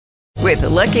With the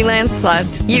Lucky Land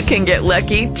Slots, you can get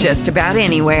lucky just about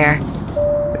anywhere.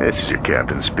 This is your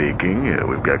captain speaking.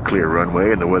 We've got clear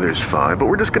runway and the weather's fine, but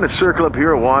we're just going to circle up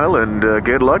here a while and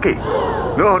get lucky.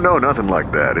 No, nothing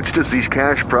like that. It's just these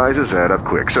cash prizes add up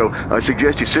quick. So I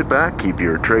suggest you sit back, keep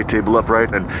your tray table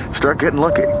upright, and start getting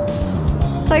lucky.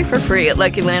 Play for free at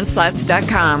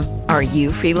LuckyLandSlots.com. Are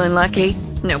you feeling lucky?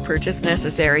 No purchase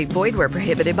necessary. Void where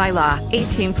prohibited by law.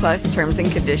 18 plus terms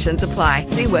and conditions apply.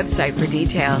 See website for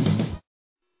details.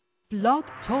 Blog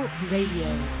Talk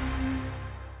Radio.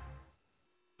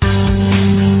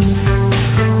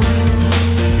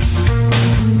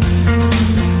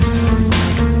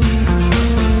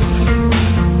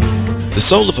 The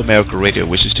Soul of America Radio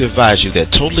wishes to advise you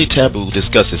that Totally Taboo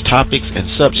discusses topics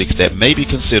and subjects that may be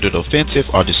considered offensive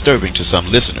or disturbing to some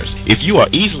listeners. If you are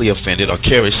easily offended or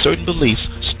carry certain beliefs,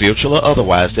 spiritual or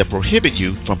otherwise, that prohibit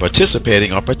you from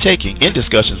participating or partaking in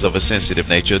discussions of a sensitive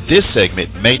nature, this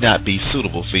segment may not be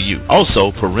suitable for you.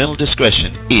 Also, parental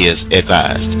discretion is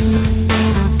advised.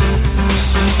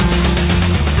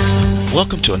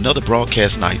 Welcome to another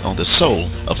broadcast night on the Soul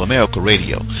of America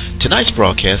Radio. Tonight's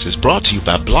broadcast is brought to you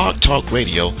by Blog Talk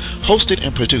Radio, hosted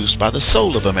and produced by the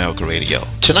Soul of America Radio.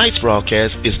 Tonight's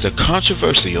broadcast is the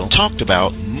controversial, talked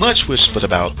about, much whispered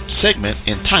about segment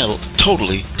entitled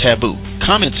Totally Taboo.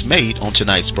 Comments made on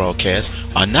tonight's broadcast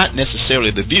are not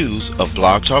necessarily the views of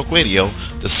Blog Talk Radio,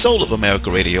 the Soul of America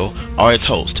Radio, or its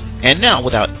host. And now,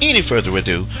 without any further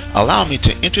ado, allow me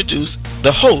to introduce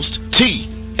the host, T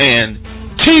and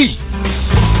T.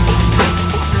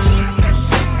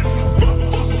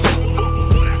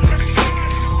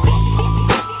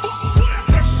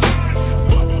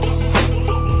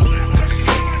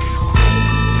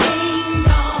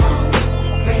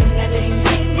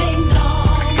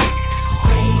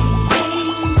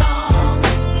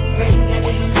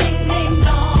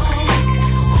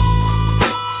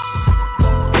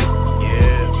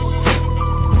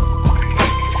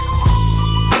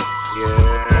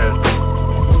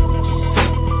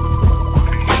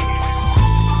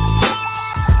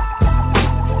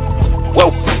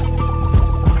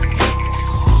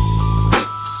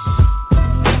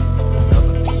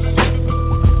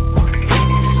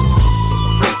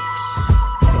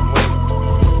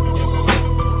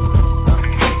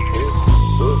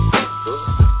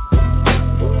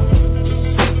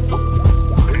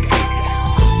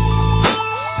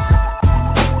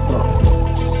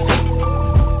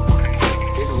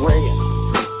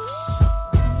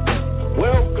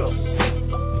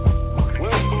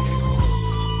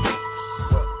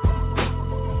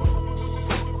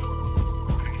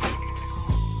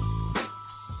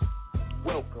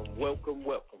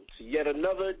 Welcome to yet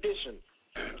another edition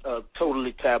of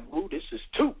Totally Taboo. This is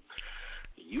Tuke.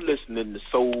 You listening to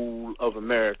Soul of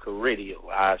America Radio.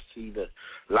 I see the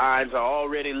lines are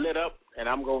already lit up, and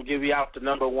I'm going to give you out the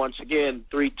number once again,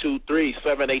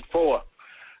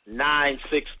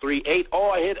 323-784-9638,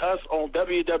 or hit us on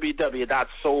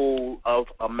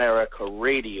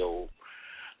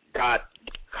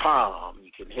www.soulofamericaradio.com.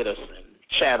 You can hit us and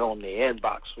chat on the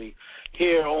inbox. We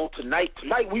here on tonight.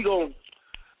 Tonight we going to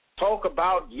talk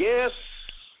about, yes,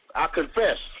 I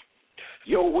confess,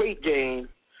 your weight gain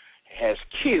has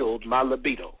killed my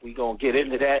libido. We're going to get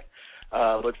into that.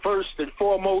 But first and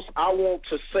foremost, I want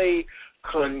to say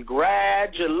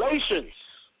congratulations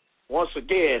once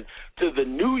again to the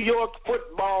New York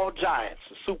Football Giants,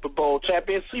 the Super Bowl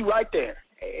champions. See right there.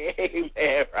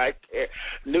 Amen, right there.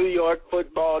 New York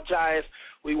Football Giants,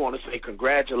 we want to say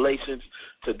congratulations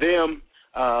to them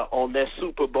on their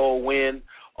Super Bowl win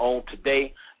on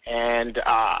today. And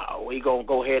we're going to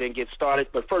go ahead and get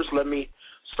started. But first, let me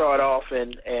start off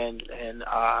and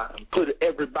put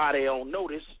everybody on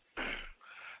notice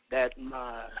that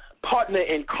my partner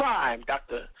in crime,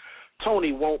 Dr.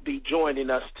 Tony, won't be joining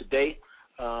us today.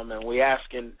 And we're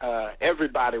asking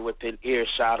everybody within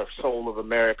earshot of Soul of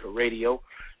America Radio,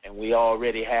 and we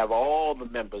already have all the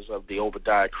members of the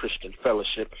Obadiah Christian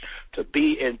Fellowship to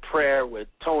be in prayer with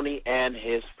Tony and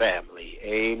his family.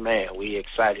 Amen. We're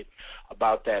excited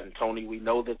about that. And, Tony, we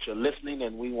know that you're listening,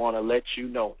 and we want to let you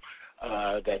know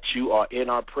that you are in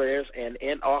our prayers and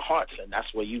in our hearts, and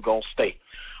that's where you're going to stay.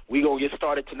 We're going to get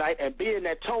started tonight, and being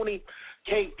that Tony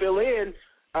can't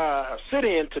sit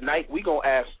in tonight, we're going to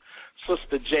ask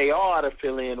Sister JR to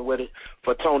fill in with it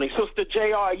for Tony. Sister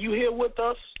JR, are you here with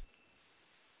us?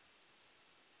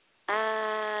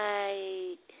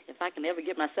 If I can ever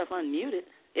get myself unmuted.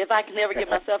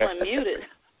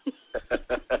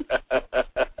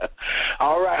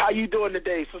 All right. How you doing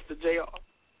today, Sister JR?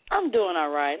 I'm doing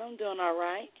all right.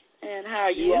 And how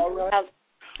are you? You all right?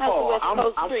 How's the West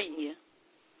Coast treating you?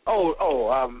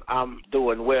 I'm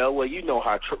doing well. Well, you know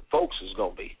how folks is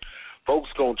gonna be. Folks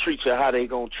gonna treat you how they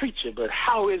gonna treat you, but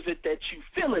how is it that you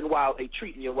feeling while they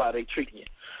treating you?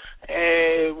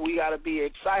 And we gotta be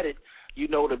excited,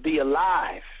 to be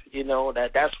alive.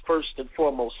 That's first and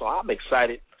foremost. So I'm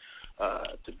excited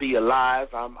to be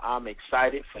alive. I'm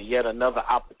excited for yet another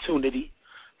opportunity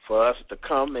for us to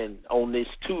come and on this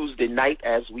Tuesday night,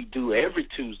 as we do every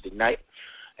Tuesday night,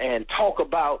 and talk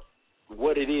about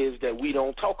what it is that we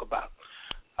don't talk about.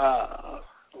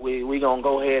 We gonna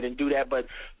go ahead and do that. But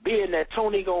being that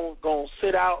Tony gonna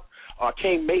sit out or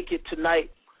can't make it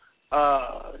tonight,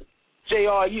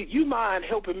 JR, you mind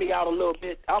helping me out a little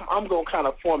bit? I'm gonna kind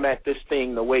of format this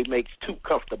thing the way it makes too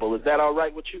comfortable. Is that all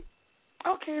right with you?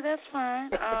 Okay, that's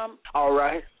fine. All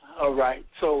right.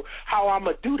 So how I'm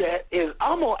gonna do that is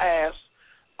I'm gonna ask,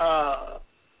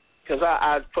 because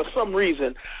I for some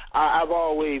reason I've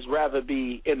always rather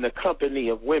be in the company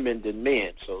of women than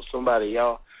men. So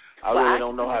y'all, I really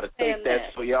don't know how to take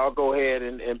that. So y'all go ahead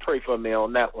and pray for me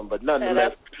on that one. But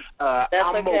nonetheless,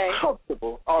 I'm more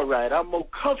comfortable. All right, I'm more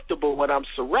comfortable when I'm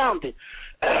surrounded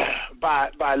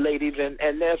by ladies,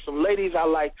 and there's some ladies I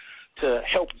like to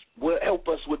help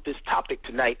us with this topic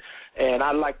tonight, and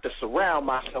I like to surround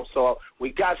myself. So we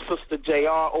got Sister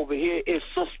JR over here. Is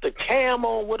Sister Cam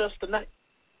on with us tonight?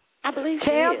 I believe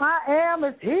Cam, I am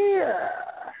is here.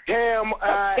 Cam,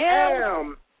 I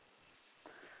am.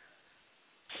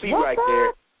 See What's right up?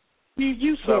 there.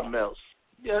 You something else.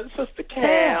 Yeah, Sister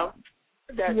Cam.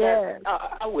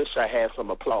 I wish I had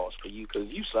some applause for you, because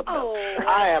you something else.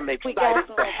 I am excited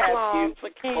to have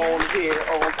you on here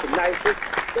on tonight.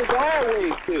 It's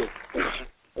always good.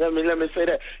 Let me say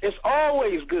that. It's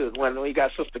always good when we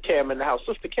got Sister Cam in the house.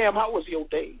 Sister Cam, how was your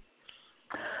day?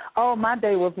 Oh, my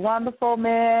day was wonderful,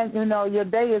 man. Your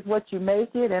day is what you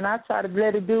make it, and I try to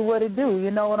let it do what it do.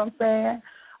 You know what I'm saying?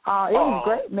 It was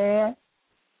great, man.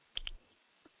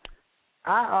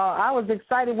 I was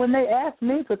excited when they asked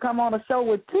me to come on a show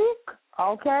with Tuke.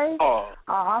 Okay.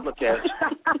 Look at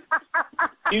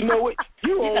you. You know what?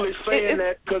 You only saying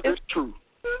that because it's true.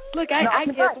 Look, I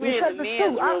guess we're in the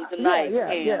men's room tonight.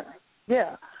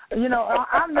 Yeah.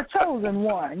 I'm the chosen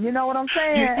one. You know what I'm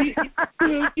saying?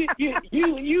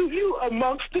 You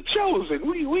amongst the chosen.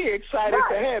 We're excited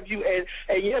to have you,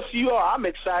 and yes, you are. I'm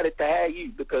excited to have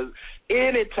you, because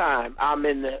anytime I'm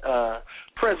in the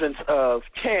presence of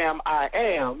Cam,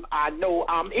 I know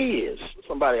I'm is.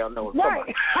 Somebody I know.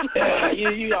 Right.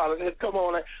 You ought to come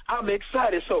on. I'm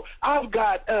excited. So I've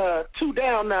got two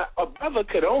down now. A brother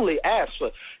could only ask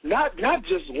for not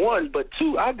just one, but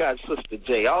two. I got Sister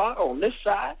JR on this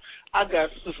side. I got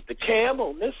Sister Cam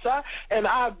on this side, and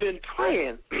I've been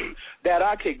praying that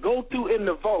I could go through in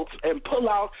the vaults and pull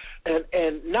out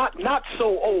and not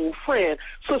so old friend,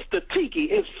 Sister Tiki.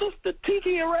 Is Sister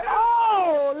Tiki around?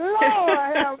 Oh,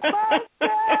 Lord have mercy!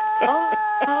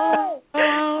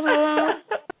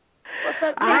 What's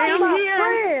up? I am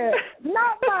here.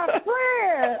 Not my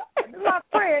friend. My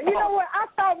friend. You know what? I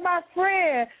thought my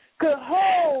friend could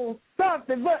hold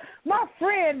something, but my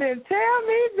friend didn't tell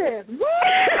me this.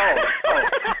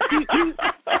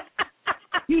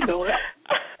 You know that.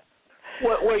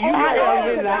 Well, you I know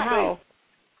am in the house.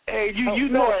 Hey, you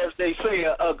know, as they say,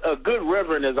 a good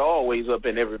reverend is always up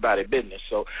in everybody's business.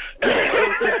 So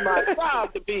it's my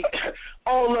job to be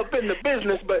all up in the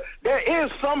business, but there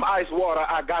is some ice water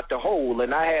I got to hold,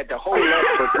 and I had to hold up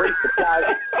for a great surprise.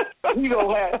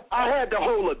 I had to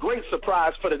hold a great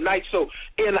surprise for the night. So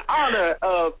in honor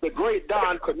of the great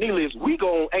Don Cornelius, we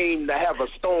gonna aim to have a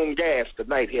stone gas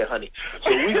tonight here, honey.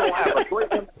 So we gonna have a great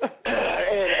one,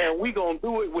 and we gonna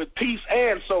do it with peace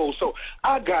and soul. So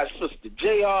I got Sister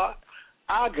JR,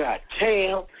 I got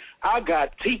Cam, I got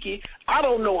Tiki. I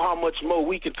don't know how much more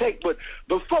we can take, but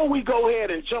before we go ahead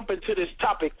and jump into this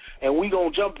topic, and we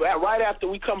going to jump right after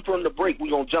we come from the break, we're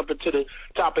going to jump into the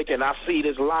topic, and I see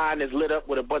this line is lit up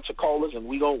with a bunch of callers, and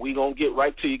we gonna get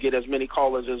right to you, get as many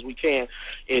callers as we can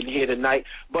in here tonight.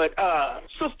 But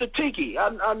Sister Tiki,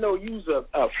 I know you's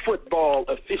a football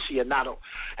aficionado,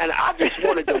 and I just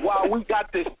wanted to, while we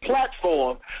got this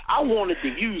platform, I wanted to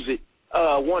use it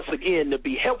once again to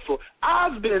be helpful.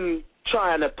 I've been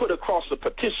trying to put across a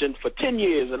petition for 10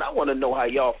 years, and I want to know how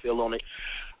y'all feel on it.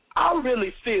 I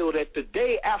really feel that the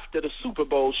day after the Super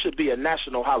Bowl should be a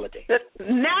national holiday.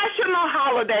 National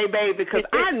holiday, baby, because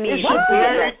I need a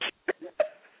break.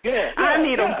 I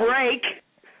need a break.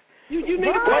 You need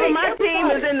a break. Whether my team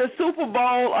is in the Super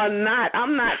Bowl or not,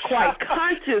 I'm not quite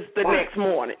conscious the next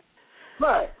morning.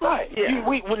 Right. Yeah.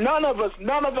 We none of us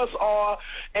are,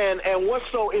 and what's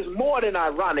so is more than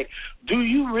ironic. Do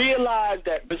you realize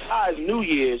that besides New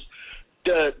Year's,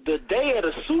 the day of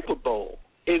the Super Bowl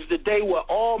is the day where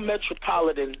all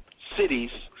metropolitan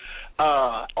cities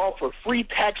offer free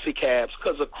taxi cabs,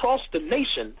 because across the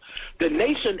nation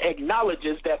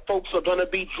acknowledges that folks are going to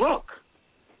be drunk.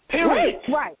 Period.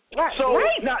 Right. So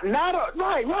right.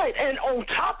 And on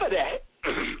top of that,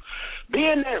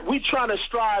 being that we trying to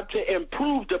strive to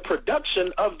improve the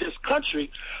production of this country,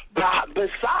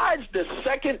 besides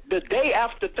the day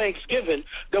after Thanksgiving,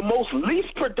 the most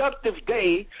least productive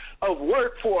day of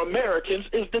work for Americans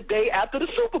is the day after the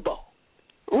Super Bowl.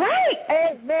 Right.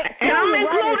 And I'm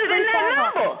included in that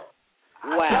number.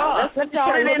 Wow. That's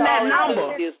included in that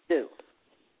number.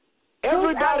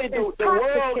 Everybody, the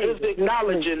world is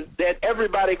acknowledging that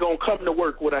everybody going to come to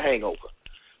work with a hangover.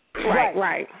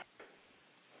 Right.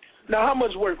 Now, how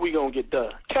much work we going to get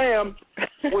done? Cam,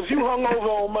 was you hungover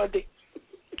on Monday?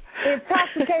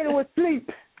 Intoxicated with sleep.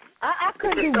 I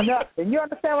couldn't do nothing. You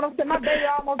understand what I'm saying? My baby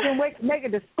almost didn't make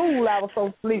it to school. I was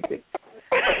so sleepy.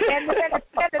 And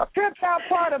the tripped out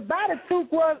part about it, Tuke,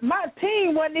 was my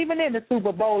team wasn't even in the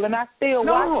Super Bowl, and I still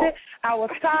watched it. I was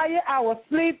tired. I was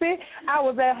sleepy. I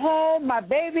was at home, my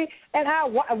baby, and I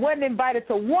wasn't invited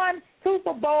to one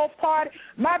Super Bowl party.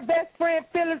 My best friend,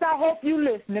 Phyllis, I hope you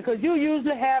listening, because you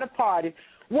usually had a party.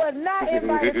 Was not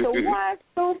invited to one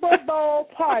Super Bowl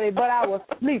party, but I was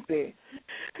sleepy.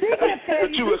 She can tell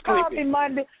you, she called me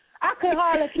Monday. I could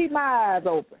hardly keep my eyes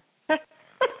open.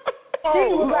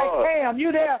 She was like, Cam,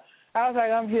 you there? I was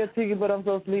like, I'm here, Tiki, but I'm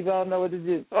so sleepy, I don't know what to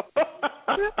do.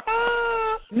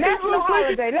 National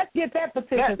holiday. Let's get that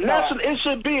petition started. It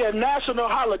should be a national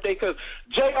holiday, because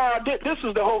JR, this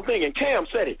is the whole thing, and Cam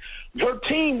said it. Your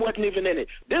team wasn't even in it.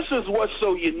 This is what's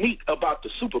so unique about the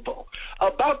Super Bowl.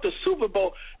 About the Super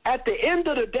Bowl, at the end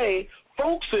of the day,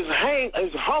 folks is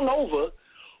hungover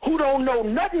who don't know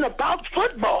nothing about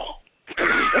football.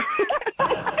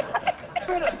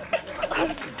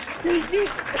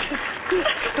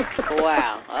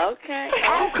 Wow. Okay.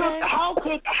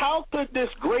 How could this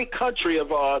great country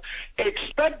of ours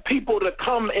expect people to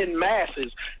come in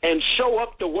masses and show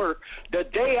up to work the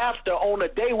day after, on a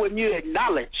day when you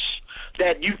acknowledge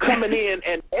that you coming in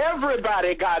and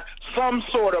everybody got some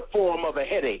sort of form of a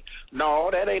headache? No,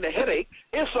 that ain't a headache.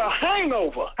 It's a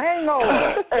hangover.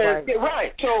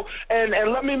 Right. So,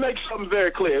 and let me make something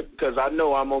very clear, because I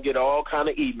know I'm going to get all kind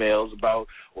of emails about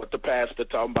what the pastor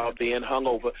talking about being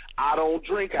hungover. I don't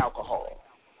drink alcohol.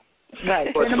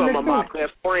 Right. But some of my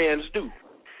best friends do.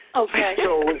 Okay.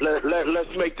 So let's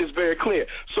make this very clear.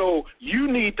 So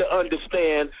you need to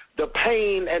understand the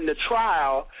pain and the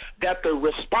trial that the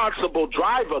responsible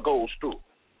driver goes through.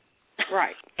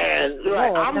 Right. And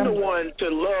I'm the one to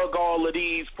lug all of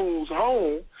these fools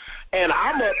home, and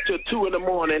I'm up to 2 in the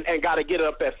morning and got to get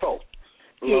up at 4.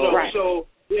 Right. So,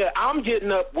 yeah, I'm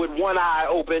getting up with one eye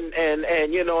open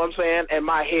and you know what I'm saying, and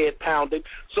my head pounding.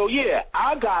 So, yeah,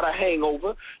 I got a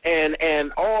hangover,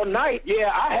 and all night,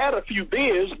 yeah, I had a few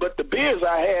beers, but the beers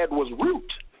I had was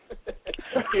root.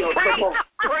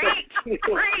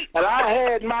 And I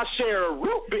had my share of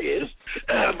root beers,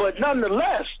 but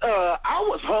nonetheless, I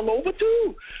was hungover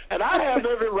too, and I have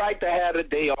every right to have a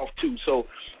day off too. So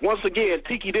once again,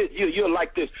 Tiki, you're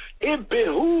like this. It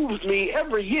behooves me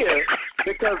every year,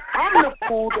 because I'm the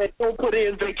fool that don't put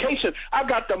in vacation. I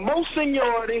got the most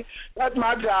seniority at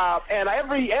my job, and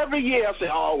every year I say,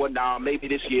 oh, well, nah, maybe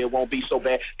this year won't be so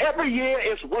bad. Every year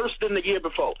it's worse than the year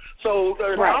before. So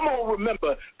I'm going to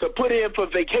remember to put in for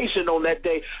vacation on that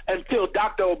day until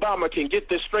Dr. Obama can get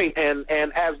this straight. And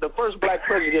as the first black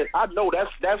president, I know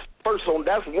that's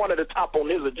one of the top on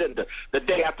his agenda, the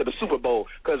day after the Super Bowl,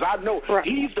 because I know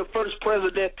he's the first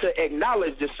president to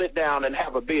acknowledge to sit down and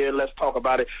have a beer and let's talk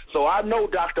about it. So I know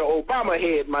Dr. Obama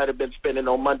head might have been spinning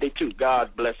on Monday too.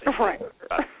 God bless him. Right.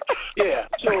 Yeah.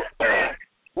 So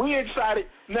we excited.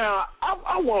 Now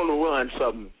I want to run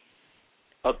something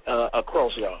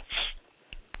across y'all,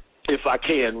 if I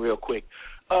can, real quick.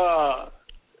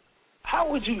 How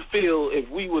would you feel if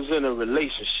we was in a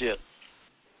relationship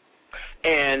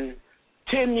and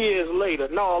 10 years later,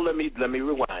 no, let me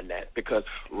rewind that, because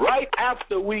right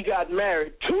after we got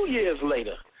married, 2 years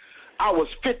later, I was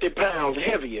 50 pounds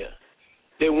heavier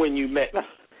than when you met me.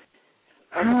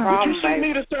 Would you see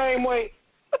me the same way?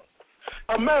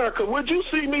 America, would you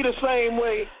see me the same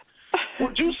way?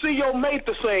 Would you see your mate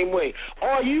the same way?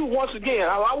 Or you, once again,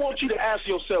 I want you to ask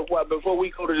yourself, before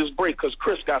we go to this break, because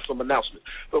Chris got some announcements.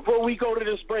 Before we go to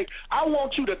this break, I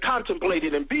want you to contemplate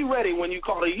it and be ready when you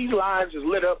call it. These lines is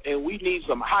lit up, and we need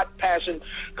some hot passion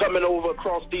coming over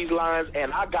across these lines,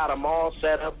 and I got them all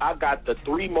set up. I got the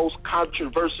 3 most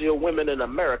controversial women in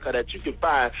America that you can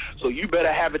find, so you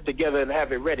better have it together and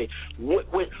have it ready. When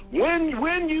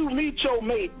you meet your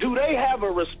mate, do they have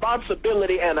a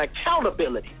responsibility and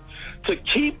accountability to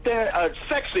keep their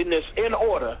sexiness in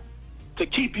order, to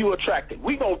keep you attracted.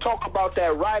 We're going to talk about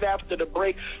that right after the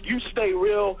break. You stay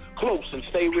real close and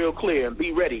stay real clear and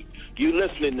be ready. You're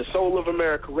listening to Soul of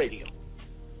America Radio.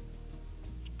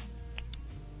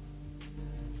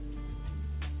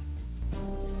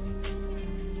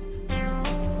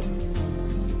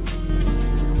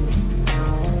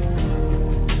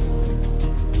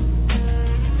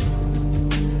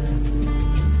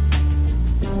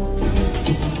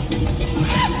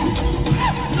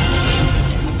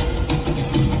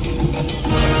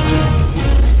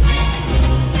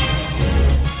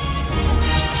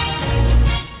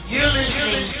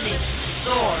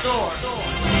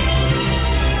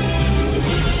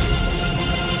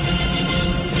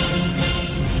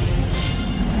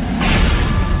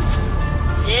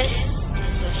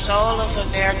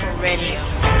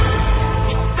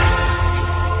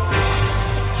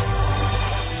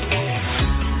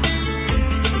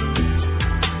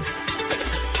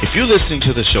 If you're listening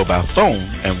to the show by phone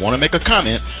and want to make a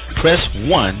comment, press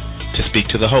 1 to speak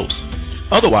to the host.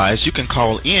 Otherwise, you can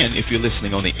call in if you're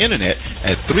listening on the internet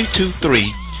at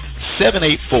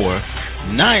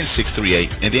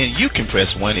 323-784-9638, and then you can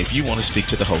press 1 if you want to speak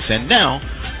to the host. And now,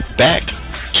 back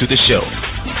to the show.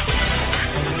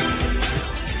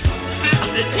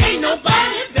 Ain't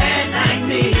nobody bad like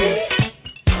me.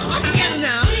 I'm getting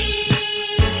now.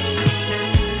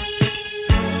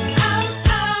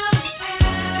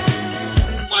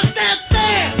 What's that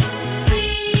saying?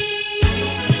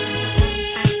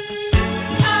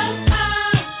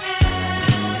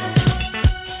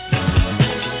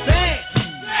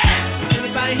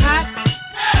 Anybody hot?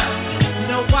 You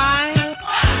know why?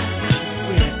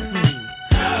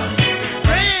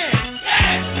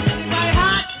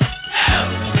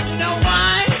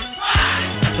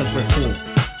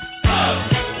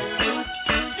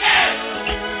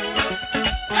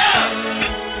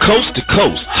 Coast to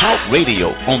Coast Talk Radio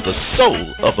on the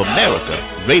Soul of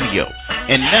America Radio.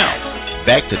 And now,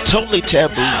 back to Totally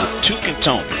Taboo with Tuke and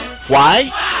Tony. Why?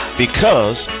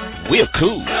 Because we're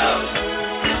cool.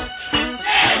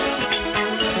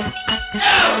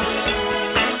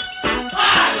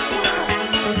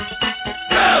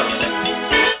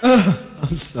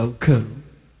 I'm so cool.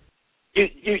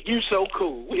 You so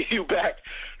cool. You back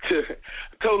to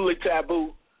Totally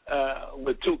Taboo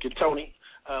with Tuke and Tony.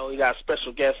 We got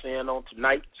special guests in on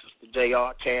tonight, Sister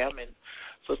J.R. Cam and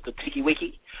Sister Tiki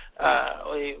Wiki.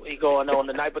 We going on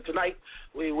tonight, but tonight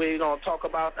we're going to talk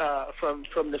about from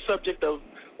the subject of,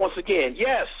 once again,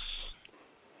 yes,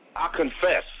 I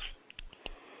confess,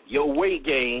 your weight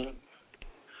gain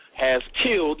has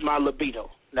killed my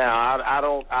libido. Now, I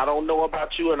don't know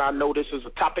about you, and I know this is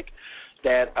a topic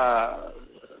that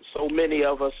so many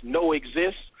of us know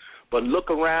exists, but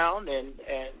look around and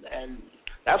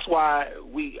that's why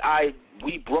we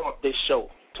brought this show,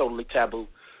 Totally Taboo,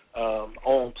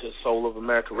 on to Soul of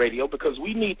America Radio, because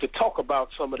we need to talk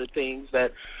about some of the things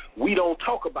that we don't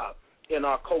talk about in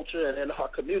our culture and in our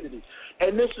community.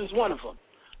 And this is one of them.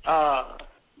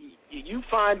 You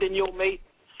finding your mate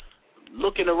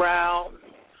looking around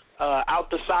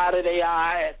out the side of their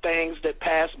eye at things that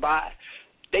pass by.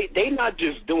 They not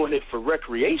just doing it for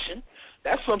recreation.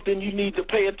 That's something you need to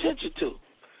pay attention to.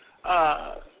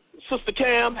 Sister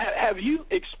Cam, have you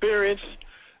experienced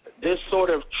this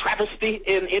sort of travesty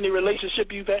in any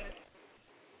relationship you've had?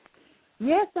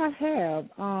 Yes, I have.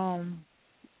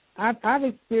 I've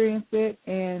experienced it,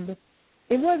 and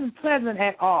it wasn't pleasant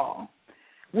at all.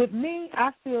 With me,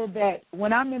 I feel that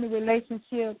when I'm in a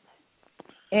relationship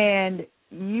and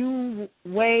you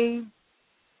weigh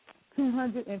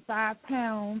 205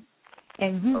 pounds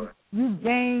and you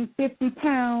gain 50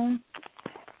 pounds,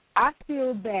 I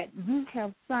feel that you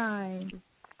have signed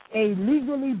a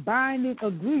legally binding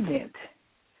agreement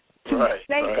to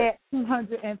stay at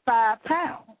 205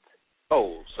 pounds.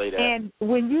 Oh, say that. And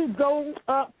when you go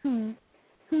up to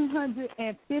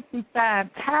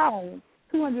 255 pounds,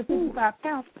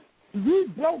 you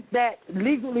broke that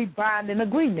legally binding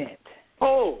agreement.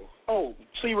 Oh,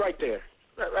 see right there.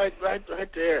 Right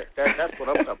there. That's what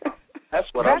I'm talking about.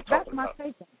 That's what I'm talking about. That's my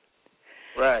take on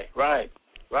it.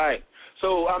 Right.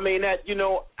 So, I mean, that,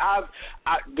 I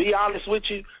be honest with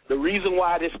you, the reason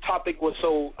why this topic was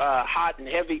so hot and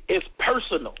heavy is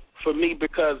personal for me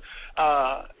because,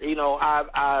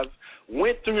 I've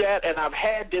went through that and I've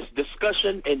had this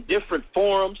discussion in different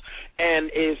forums,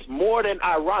 and it's more than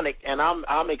ironic, and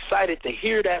I'm excited to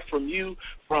hear that from you,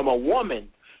 from a woman,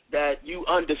 that you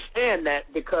understand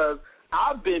that, because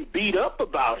I've been beat up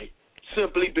about it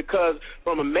simply because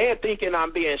from a man thinking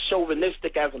I'm being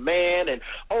chauvinistic as a man and,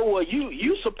 oh, well,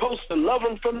 you supposed to love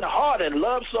him from the heart and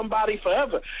love somebody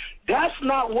forever. That's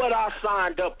not what I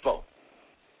signed up for.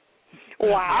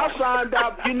 Wow. I signed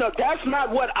up, that's not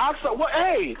what I said. Well,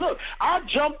 hey, look, I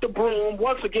jumped the broom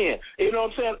once again. You know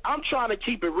what I'm saying? I'm trying to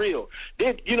keep it real.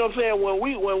 You know what I'm saying?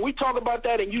 When we talk about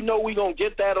that, and we're going to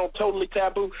get that on Totally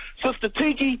Taboo, Sister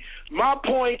Tiki, my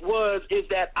point is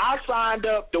that I signed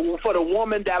up for the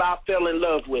woman that I fell in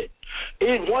love with.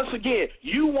 And once again,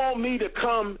 you want me to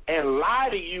come and lie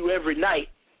to you every night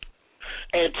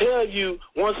and tell you,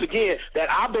 once again, that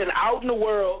I've been out in the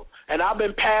world, and I've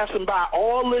been passing by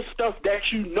all this stuff that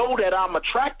that I'm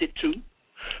attracted to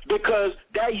because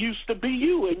that used to be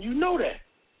you, and you know that.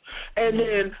 And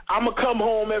then I'm going to come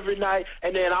home every night,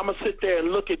 and then I'm going to sit there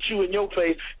and look at you in your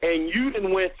face, and you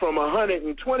done went from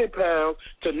 120 pounds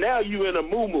to now you in a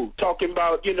moo-moo talking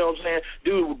about, you know what I'm saying,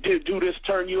 do this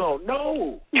turn you on.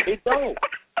 No, it don't.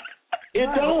 It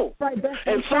don't. Right,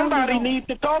 and somebody needs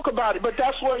to talk about it. But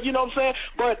that's what, you know what I'm saying?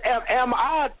 But am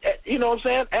I, you know what I'm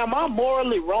saying, am I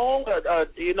morally wrong?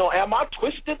 Am I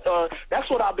twisted? That's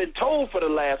what I've been told for the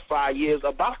last 5 years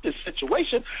about this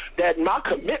situation, that my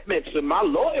commitments and my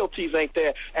loyalties ain't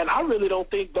there. And I really don't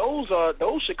think those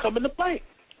should come into play.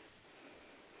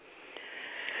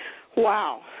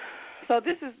 Wow. So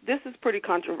this is pretty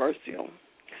controversial.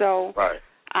 So right.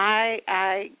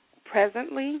 I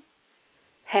presently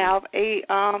have a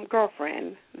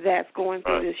girlfriend that's going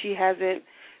through this. She hasn't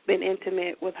been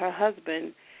intimate with her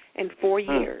husband in 4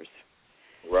 years.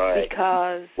 Right.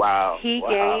 Because he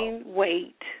gained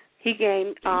weight. He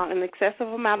gained an excessive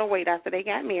amount of weight after they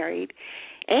got married.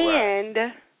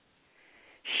 And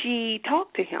she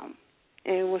talked to him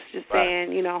and was just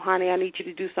saying, honey, I need you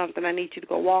to do something. I need you to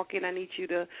go walking. I need you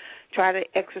to try to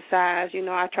exercise.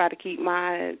 I try to keep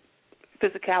my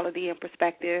physicality in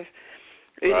perspective.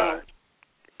 You know.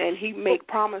 And he make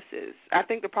promises. I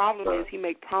think the problem is he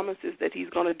make promises that he's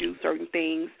going to do certain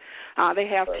things. They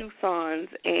have 2 sons,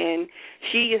 and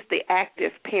she is the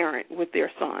active parent with their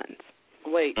sons.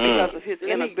 Wait, because of his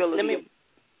inability.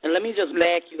 Let me just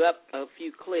back you up a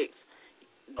few clicks.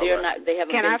 They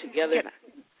haven't been together.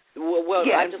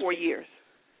 In 4 years.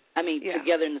 I mean,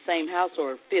 together in the same house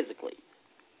or physically?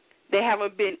 They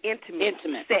haven't been intimate.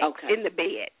 Sex in the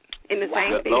bed, in the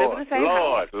same. They live in the same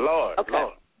house. Lord.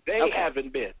 They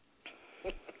haven't been.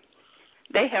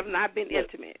 They have not been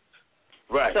intimate.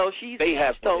 Right. So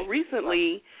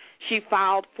recently she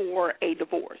filed for a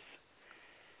divorce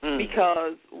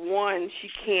because, one, she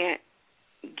can't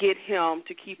get him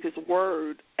to keep his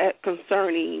word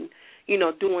concerning,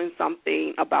 doing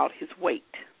something about his weight.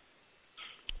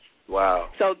 Wow.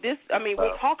 So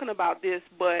we're talking about this,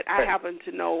 but I happen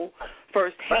to know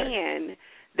firsthand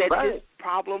that this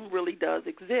problem really does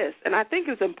exist. And I think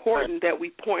it's important that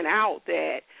we point out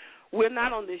that we're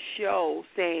not on this show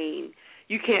saying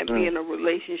you can't be in a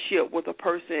relationship with a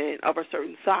person of a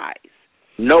certain size.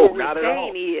 No, what not at all. all.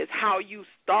 What we're saying is how you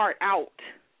start out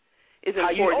is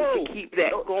important to keep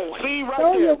that going. See,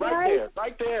 right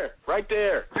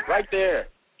there.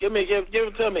 Give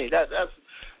it to me. That's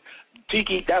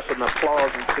Tiki. That's an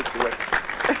applausing situation.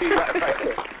 See, right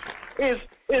there.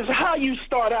 Is how you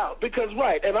start out, because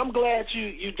and I'm glad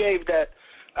you gave that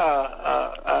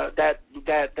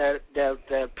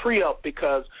pre-up,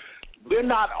 because we're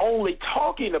not only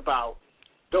talking about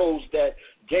those that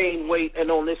gain weight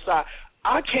and on this side.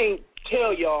 I can't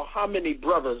tell y'all how many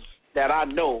brothers that I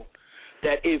know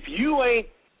that if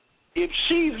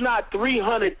she's not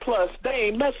 300 plus, they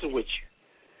ain't messing with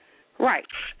you. Right.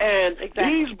 And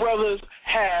these brothers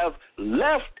have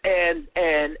left and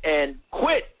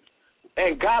quit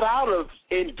and got out of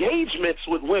engagements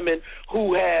with women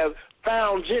who have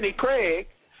found Jenny Craig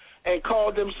and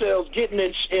called themselves getting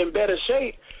in better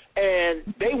shape,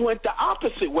 and they went the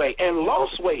opposite way and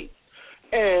lost weight.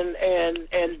 And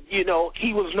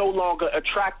he was no longer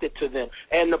attracted to them.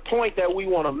 And the point that we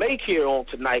want to make here on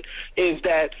tonight is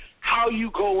that how you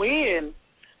go in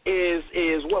is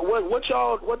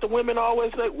what the women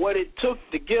always say, what it took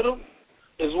to get them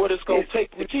is what it's going to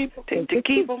take to keep them. To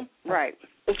keep them, right.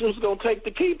 It's what's going to take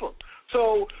to keep them.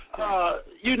 So,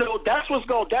 that's what's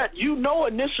going to,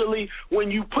 initially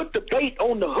when you put the bait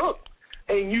on the hook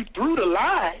and you threw the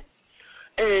line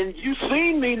and you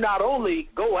seen me not only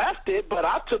go after it, but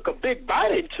I took a big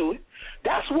bite into it.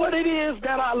 That's what it is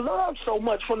that I love so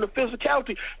much from the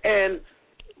physicality. And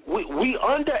we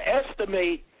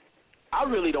underestimate. I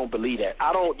really don't believe that.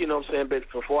 I don't, but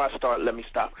before I start, let me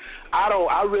stop.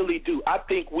 I really do. I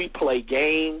think we play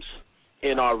games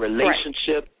in our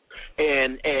relationship,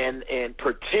 and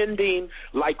pretending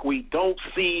like we don't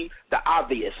see the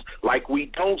obvious, like we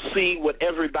don't see what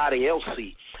everybody else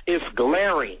sees. It's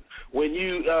glaring. When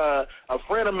you, a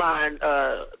friend of mine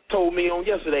told me on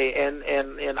yesterday,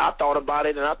 and I thought about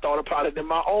it, and I thought about it in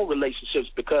my own relationships,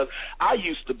 because I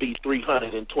used to be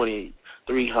 319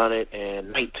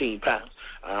 pounds.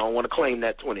 I don't want to claim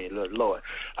that 20, Lord.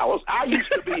 I used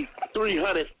to be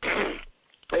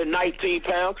 319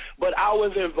 pounds, but I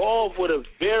was involved with a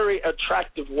very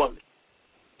attractive woman,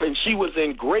 and she was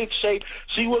in great shape.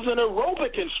 She was an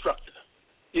aerobic instructor.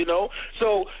 You know,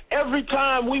 so every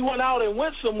time we went out and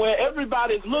went somewhere,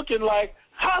 everybody's looking like,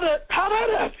 how that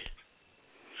happen?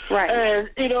 Right. And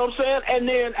you know what I'm saying? And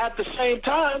then at the same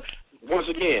time, once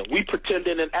again, we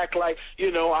pretending and act like,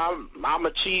 you know, I'm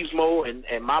a cheesemo and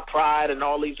my pride and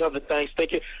all these other things,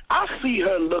 thinking I see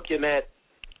her looking at,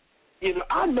 you know,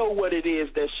 I know what it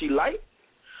is that she like.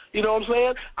 You know what I'm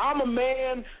saying? I'm a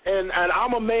man, and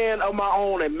I'm a man of my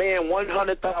own, and man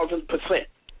 100,000%.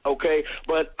 Okay,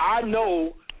 but I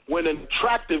know when an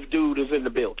attractive dude is in the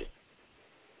building.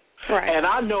 Right. And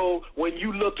I know when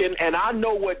you looking, and I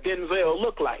know what Denzel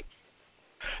look like.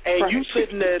 And right. You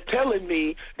sitting there telling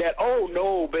me that, oh,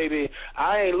 no, baby,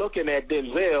 I ain't looking at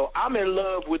Denzel. I'm in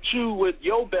love with you with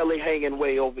your belly hanging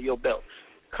way over your belt.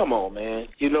 Come on, man.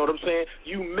 You know what I'm saying?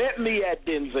 You met me at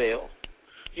Denzel,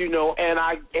 you know, and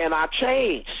I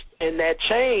changed. And that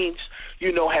change,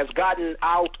 you know, has gotten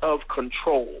out of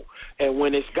control. And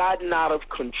when it's gotten out of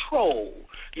control,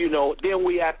 you know, then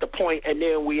we at the point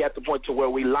to where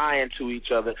we lying to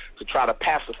each other to try to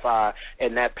pacify,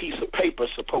 and that piece of paper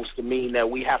is supposed to mean that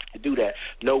we have to do that.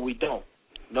 No, we don't.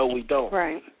 No, we don't.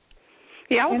 Right.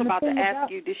 Yeah, I was about to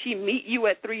ask you, did she meet you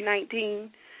at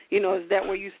 319? You know, is that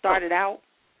where you started out?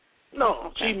 No,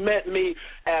 okay. She met me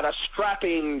at a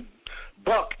strapping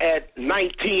buck at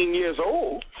 19 years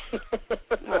old.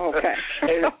 Okay.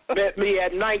 And met me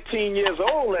at 19 years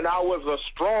old, and I was a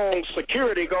strong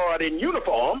security guard in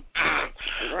uniform,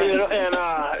 right. You know, and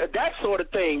that sort of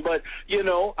thing. But, you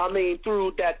know, I mean,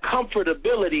 through that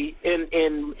comfortability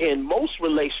in most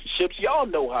relationships, y'all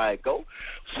know how it go.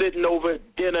 Sitting over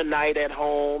dinner night at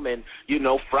home, and, you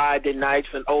know, Friday nights,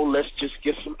 and, oh, let's just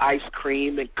get some ice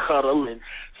cream and cuddle and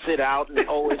sit out, and,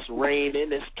 oh, it's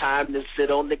raining, it's time to sit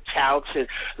on the couch, and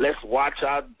let's watch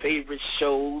our favorite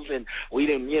shows. And we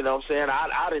didn't, you know what I'm saying,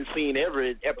 I didn't seen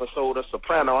every episode of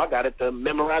Soprano. I got it to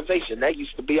memorization. That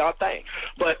used to be our thing.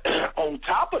 But on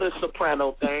top of the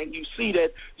Soprano thing, you see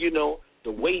that, you know,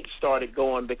 the weight started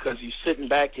going because you're sitting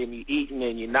back and you're eating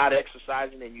and you're not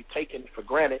exercising and you're taking it for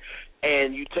granted.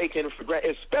 And you taking it for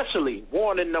granted, especially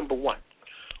warning number one.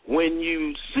 When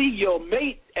you see your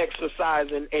mate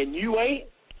exercising and you ain't,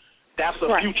 that's a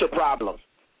right. future problem.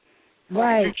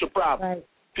 Right. Future problem. Right.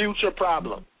 Future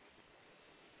problem.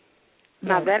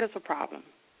 Now, that is a problem.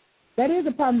 That is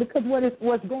a problem, because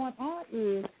what's going on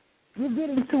is you're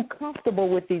getting too comfortable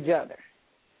with each other.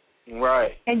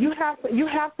 Right. And you have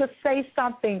to say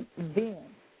something then.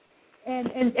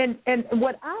 And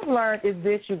what I've learned is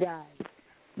this, you guys.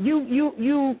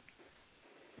 You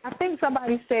I think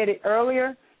somebody said it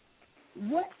earlier.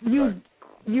 What you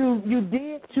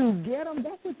did to get them,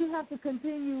 that's what you have to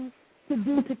continue to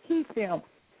do to keep them.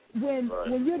 When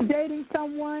you're dating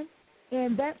someone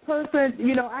and that person,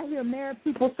 you know, I hear married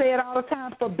people say it all the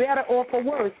time, for better or for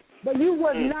worse. But you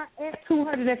was not at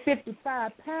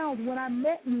 255 pounds when I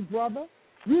met you, brother.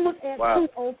 You was at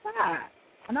 205.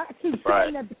 And I keep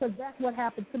saying that because that's what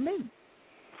happened to me.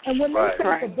 And when they say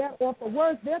for better or for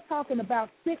worse, they're talking about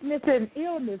sickness and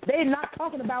illness. They're not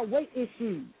talking about weight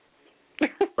issues.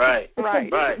 Right.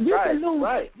 You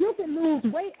can lose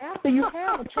weight after you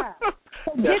have a child.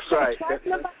 So get your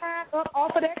trifling behind up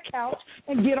off of that couch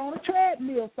and get on a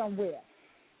treadmill somewhere.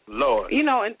 Lord. You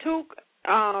know, and Tuke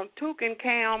and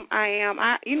Cam,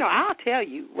 I'll tell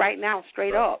you right now,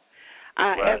 straight up,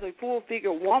 as a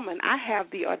full-figure woman, I have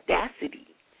the audacity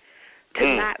to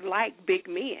not like big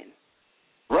men.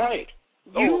 Right.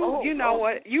 You know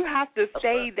what? You have to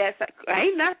say that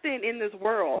ain't nothing in this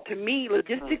world, to me,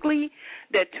 logistically,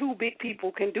 that two big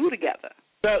people can do together.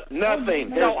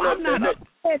 Nothing. So I'm not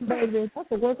upset, baby.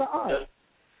 That's a work of art.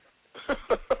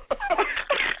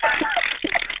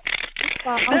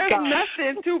 There's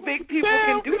nothing two big people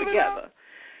can do together.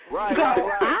 Right. So I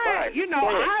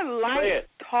like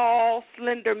tall,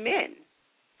 slender men,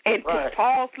 and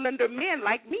tall, slender men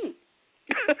like me.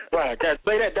 Right. Say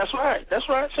that. That's right.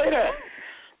 Say that.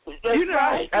 That's you know,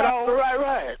 right. So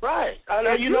right. I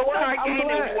know. If you know what? Start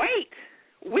gaining weight,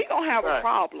 we gonna have a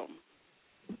problem.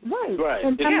 Right.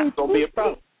 And it's gonna be a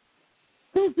problem.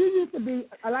 You used to be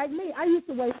like me. I used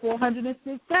to weigh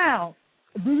 406 pounds.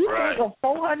 Do you think a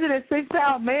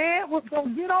 406-pound man was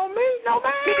going to get on me? No,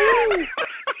 man.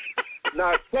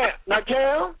 Now,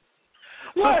 Cam?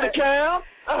 Sister Cam?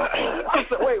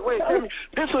 Wait.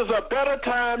 This is a better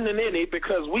time than any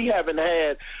because we haven't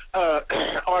had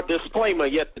our disclaimer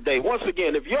yet today. Once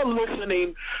again, if you're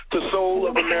listening to Soul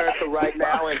of America right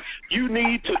now and you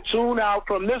need to tune out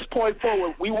from this point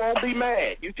forward, we won't be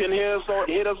mad. You can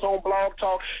hit us on Blog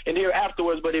Talk and hear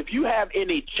afterwards. But if you have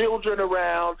any children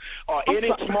around or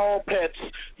any small pets,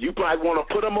 you might want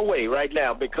to put them away right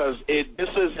now because this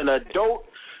is an adult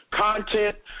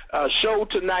content show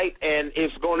tonight, and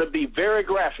it's going to be very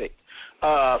graphic.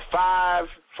 5,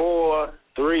 4,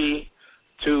 3,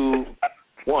 2,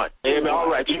 1. All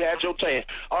right, you had your chance.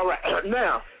 All right,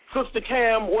 now, Sister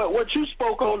Cam, what you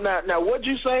spoke on now what'd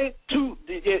you say?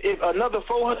 If another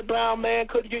 400-pound man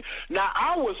could get? Now,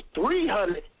 I was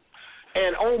 300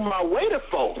 and on my way to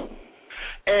 4.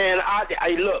 And I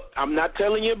look, I'm not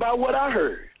telling you about what I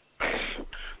heard.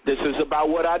 This is about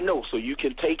what I know, so you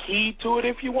can take heed to it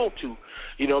if you want to.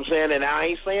 You know what I'm saying? And I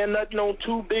ain't saying nothing on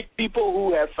two big people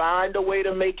who have found a way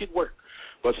to make it work.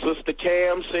 But Sister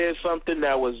Cam said something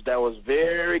that was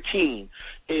very keen,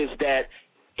 is that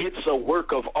it's a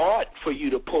work of art for you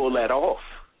to pull that off.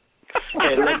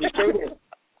 And let me say this.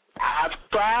 I've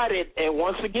tried it, and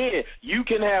once again, you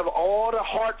can have all the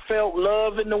heartfelt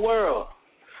love in the world,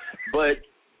 but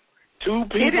two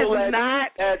people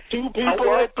at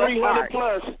 300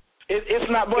 plus,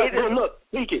 it's not. But look,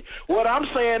 Tiki, what I'm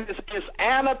saying is it's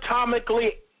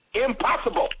anatomically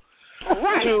impossible.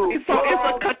 Right. It's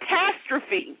a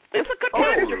catastrophe. It's a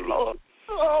catastrophe.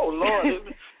 Oh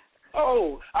Lord.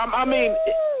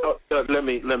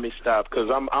 Let me stop because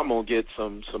I'm gonna get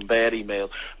some bad emails.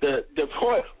 The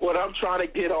point, what I'm trying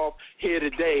to get off here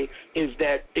today is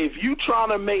that if you trying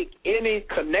to make any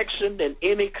connection and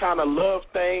any kind of love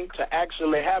thing to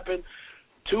actually happen,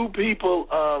 two people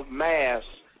of mass,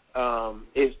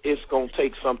 it's gonna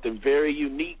take something very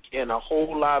unique and a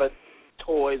whole lot of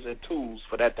toys and tools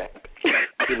for that to happen.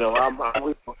 You know, and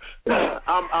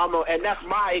that's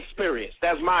my experience.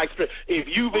 That's my experience. If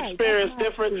you've experienced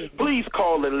different, please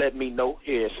call and let me know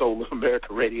here at Soul of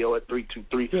America Radio at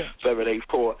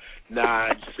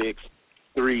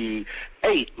 323-784-9638.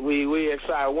 We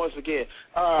excited once again.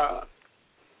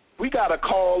 We got a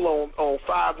call on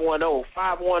 510.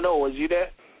 510, is you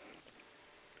there?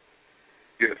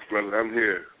 Yes, brother, I'm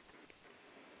here.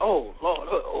 Oh, Lord.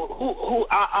 Who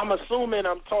I'm assuming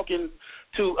I'm talking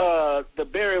to the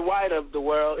Barry White of the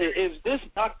world. Is this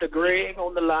Dr. Greg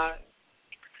on the line?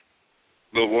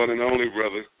 The one and only,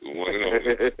 brother. The one and only.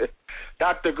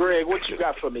 Dr. Greg, what you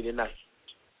got for me tonight?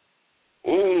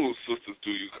 Oh, sisters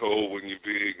do you cold when you're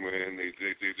big, man. They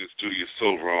just do you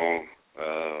so wrong.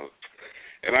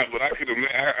 But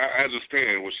I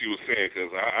understand what she was saying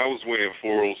because I was weighing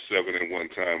 407 at one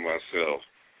time myself.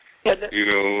 You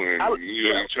know, and you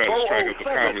try to strike up a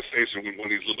conversation with one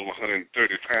of these little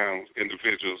 130-pound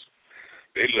individuals.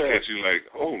 They look at you like,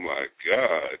 oh, my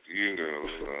God, you know,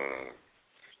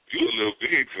 you're a little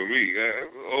big for me.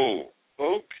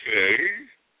 Okay.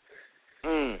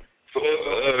 So,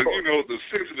 you know, the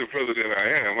sensitive brother that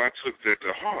I am, I took that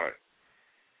to heart.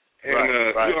 And,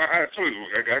 you know, I told you,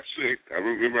 I got sick. I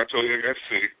remember I told you I got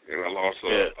sick, and I lost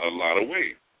a lot of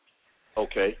weight.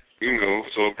 Okay. You know,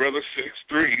 so a brother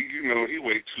 6'3", you know, he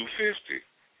weighed 250.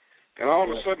 And all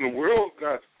of a sudden the world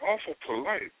got awful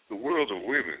polite, the world of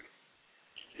women.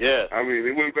 Yeah. I mean,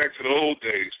 it went back to the old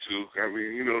days, too. I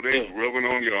mean, you know, they rubbing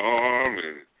on your arm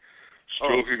and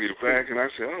stroking your back. And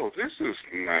I said, oh, this is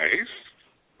nice.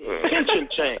 Attention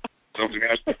change. Something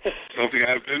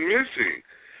I've been missing.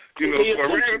 You know, so I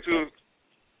ran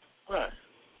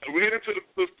into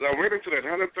that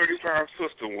 130-pound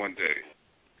sister one day.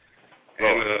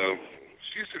 And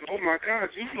she said, oh, my God,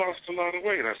 you've lost a lot of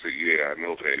weight. I said, yeah, I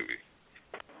know, baby.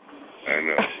 I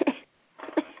know.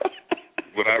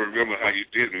 But I remember how you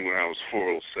did me when I was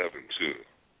 407, too.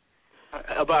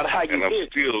 About how you did. And I'm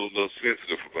still a little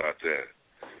sensitive about that.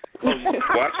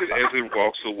 Watch it as it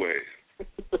walks away.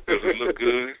 Does it look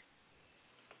good?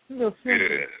 Yeah.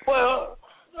 Well,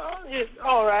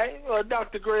 all right. Well,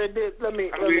 Dr. Greg, let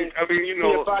me you know,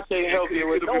 see if I can help you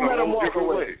with it. Don't let him walk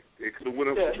away. It could have went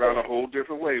around a whole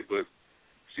different way, but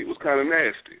she was kind of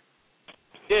nasty.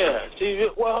 Yeah.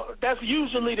 Well, that's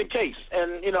usually the case.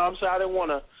 And, you know, I'm sorry, I didn't want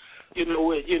to,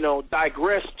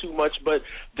 digress too much, but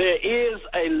there is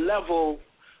a level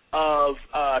of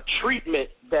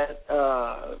treatment that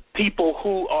people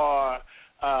who are,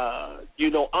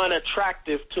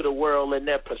 unattractive to the world in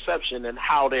their perception and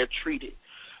how they're treated.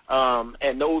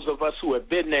 And those of us who have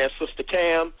been there, Sister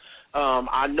Cam,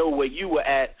 I know where you were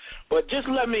at. But just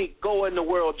let me go in the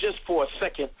world just for a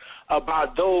second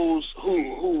about those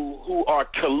who are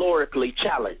calorically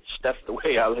challenged. That's the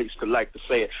way I used to like to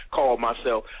say it, call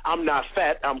myself. I'm not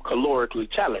fat, I'm calorically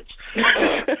challenged.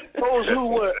 Those who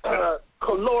were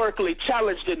calorically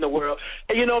challenged in the world.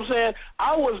 And you know what I'm saying?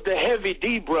 I was the heavy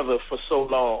D brother for so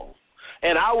long.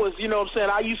 And I was, you know what I'm saying,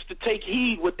 I used to take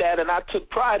heed with that, and I took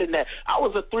pride in that. I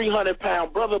was a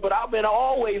 300-pound brother, but I've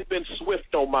always been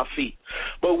swift on my feet.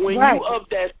 But when you of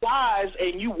that size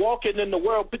and you walking in the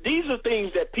world, but these are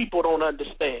things that people don't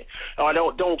understand or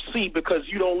don't see because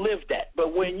you don't live that.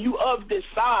 But when you of this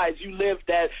size, you live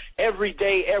that every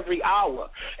day, every hour.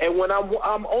 And when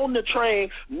I'm on the train,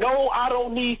 no, I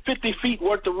don't need 50 feet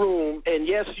worth of room, and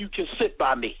yes, you can sit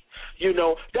by me. You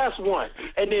know, that's one.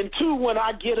 And then two, when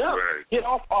I get up, get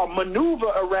off or maneuver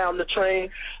around the train,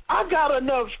 I got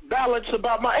enough balance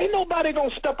about ain't nobody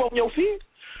going to step on your feet.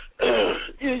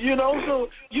 You know, so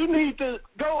you need to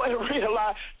go and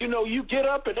realize, you know, you get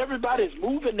up and everybody's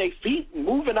moving their feet and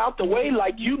moving out the way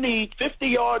like you need 50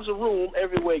 yards of room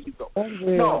everywhere you go.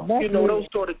 No, you know, those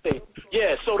sort of things.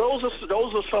 Yeah, so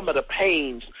those are some of the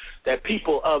pains that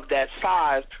people of that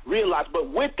size realize.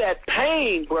 But with that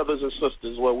pain, brothers and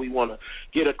sisters, what we want to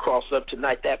get across up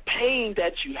tonight, that pain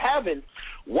that you having,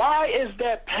 why is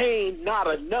that pain not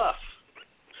enough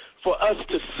for us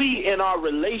to see in our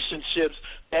relationships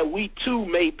that we too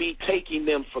may be taking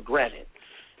them for granted?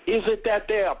 Is it that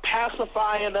they are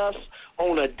pacifying us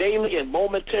on a daily and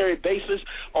momentary basis,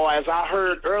 or as I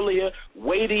heard earlier,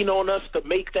 waiting on us to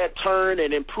make that turn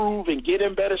and improve and get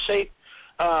in better shape?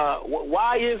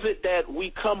 Why is it that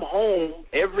we come home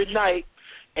every night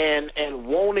and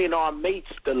wanting our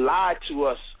mates to lie to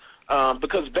us?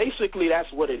 Because basically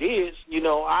that's what it is. You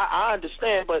know, I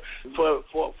understand, but for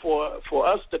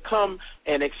us to come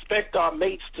and expect our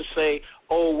mates to say,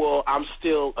 oh, well, I'm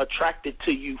still attracted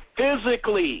to you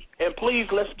physically, and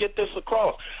please, let's get this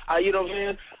across. You know what I'm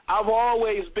saying? I've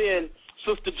always been,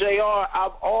 Sister JR,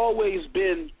 I've always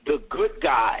been the good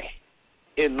guy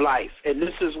in life, and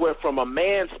this is where, from a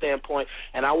man's standpoint,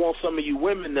 and I want some of you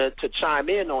women to chime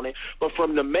in on it, but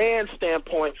from the man's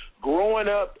standpoint, growing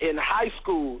up in high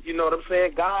school, you know what I'm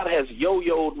saying, God has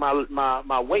yo-yoed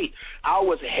my weight. I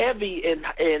was heavy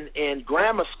in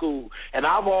grammar school, and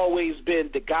I've always been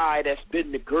the guy that's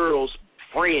been the girl's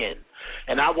friend,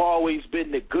 and I've always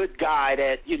been the good guy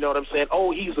that, you know what I'm saying,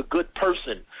 oh, he's a good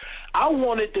person. I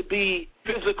wanted to be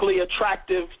physically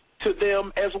attractive to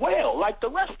them as well, like the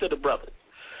rest of the brothers.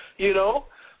 You know,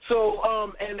 so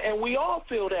and we all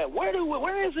feel that. Where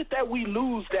is it that we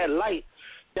lose that light?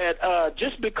 That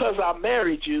just because I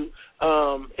married you,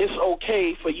 it's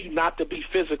okay for you not to be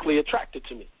physically attracted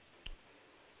to me.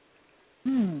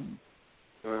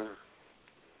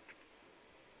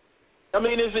 I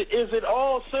mean, is it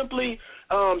all simply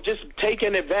just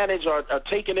taking advantage or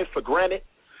taking it for granted?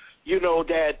 You know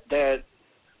that.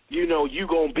 You know, you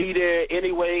going to be there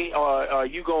anyway, or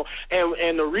you going to,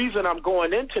 and the reason I'm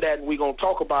going into that, and we're going to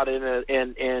talk about it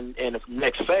in the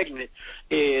next segment,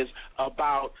 is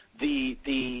about the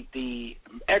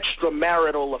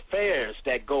extramarital affairs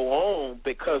that go on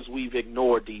because we've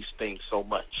ignored these things so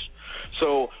much.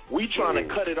 So we trying to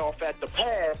cut it off at the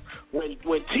pass when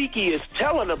Tiki is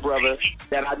telling a brother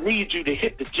that I need you to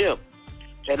hit the gym,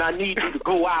 and I need you to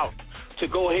go out to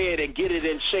go ahead and get it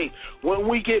in shape. When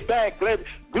we get back,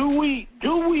 do we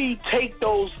take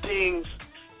those things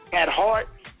at heart,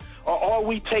 or are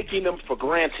we taking them for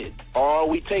granted? Or are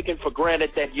we taking for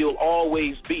granted that you'll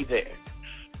always be there?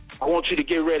 I want you to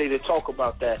get ready to talk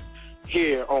about that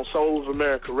here on Soul of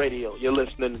America Radio. You're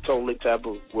listening to Totally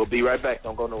Taboo. We'll be right back.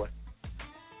 Don't go nowhere.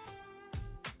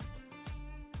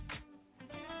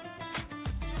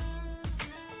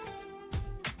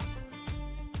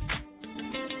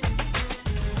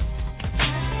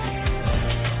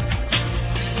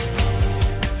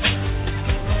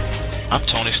 I'm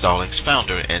Tony Stallings,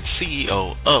 founder and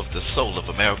CEO of the Soul of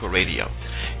America Radio.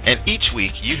 And each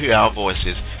week you hear our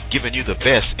voices giving you the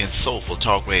best in soulful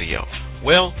talk radio.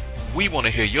 Well, we want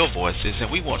to hear your voices,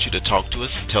 and we want you to talk to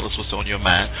us and tell us what's on your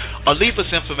mind, or leave us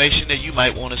information that you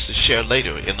might want us to share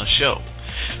later in the show.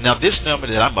 Now, this number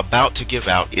that I'm about to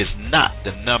give out is not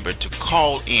the number to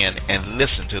call in and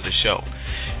listen to the show.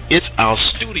 It's our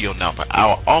studio number,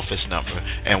 our office number,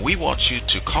 and we want you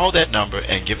to call that number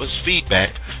and give us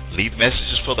feedback, leave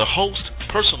messages for the host,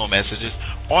 personal messages,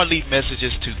 or leave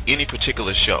messages to any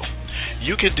particular show.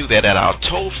 You can do that at our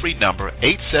toll-free number,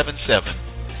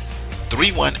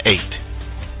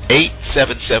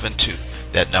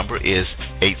 877-318-8772. That number is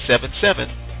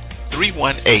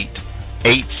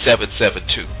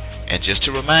 877-318-8772. And just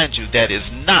to remind you, that is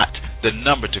not the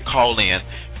number to call in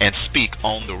and speak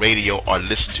on the radio or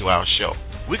listen to our show.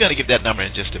 We're going to give that number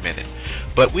in just a minute.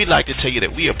 But we'd like to tell you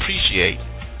that we appreciate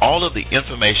all of the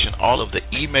information, all of the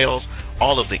emails,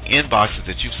 all of the inboxes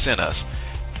that you've sent us.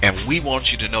 And we want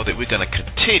you to know that we're going to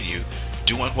continue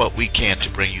doing what we can to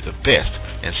bring you the best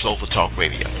in Soulful Talk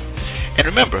Radio. And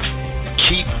remember,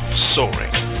 keep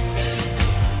soaring.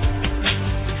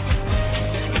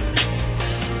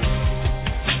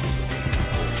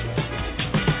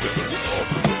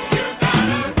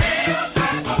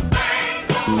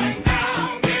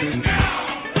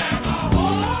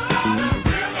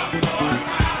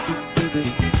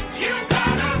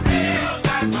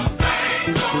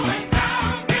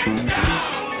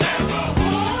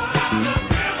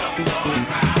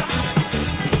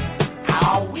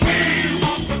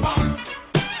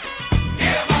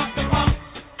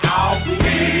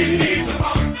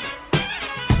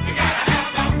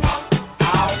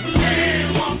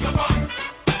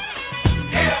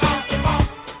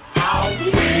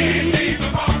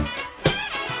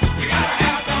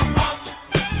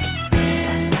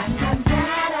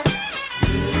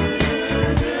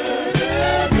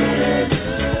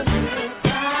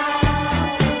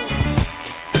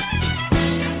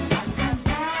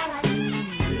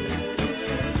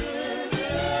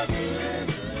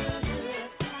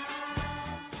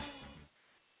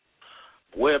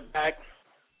 We're back.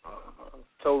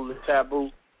 Totally Taboo.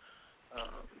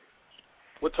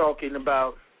 We're talking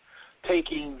about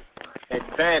taking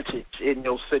advantage in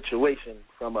your situation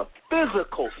from a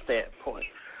physical standpoint,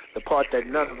 the part that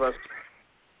none of us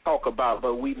talk about,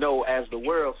 but we know, as the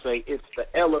world say, it's the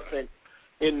elephant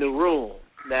in the room.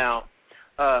 Now,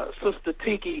 Sister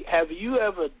Tiki, have you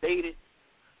ever dated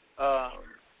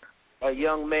a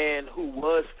young man who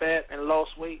was fat and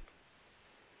lost weight?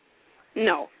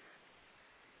 No.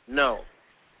 No.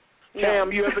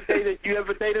 Cam, you ever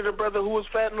dated a brother who was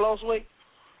fat and lost weight?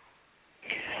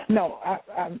 No,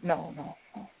 no. No.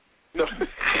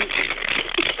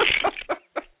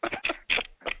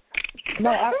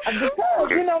 No, because,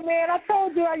 you know, man, I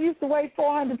told you I used to weigh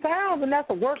 400 pounds, and that's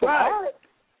a work of art.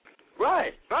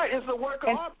 Right. It's a work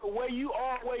of art. But where you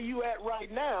are, where you at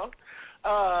right now,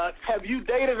 have you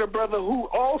dated a brother who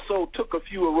also took a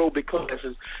few aerobic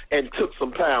classes and took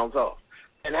some pounds off?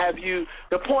 And have you,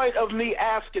 the point of me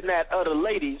asking that other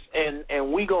ladies,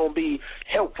 and we going to be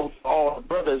helpful to all the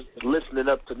brothers listening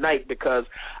up tonight, because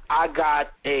I got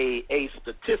a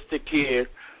statistic here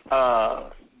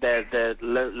that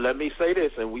let me say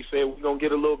this, and we said we're going to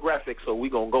get a little graphic, so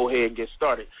we're going to go ahead and get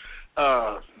started.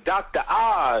 Dr.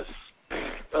 Oz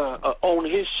on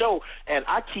his show, and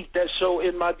I keep that show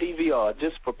in my DVR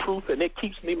just for proof, and it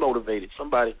keeps me motivated.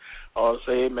 Somebody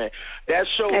say amen. That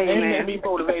show keeps me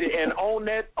motivated, and on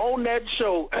that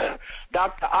show,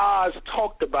 Dr. Oz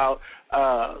talked about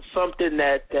something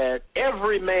that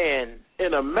every man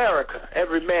in America,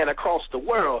 every man across the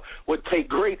world would take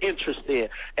great interest in,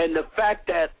 and the fact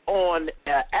that on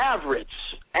average,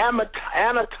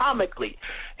 anatomically,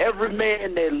 every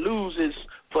man that loses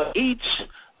for each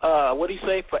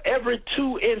for every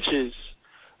 2 inches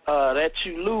that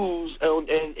you lose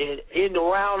in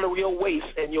around your waist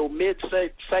and your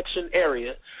midsection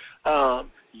area,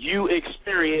 you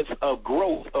experience a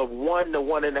growth of 1 to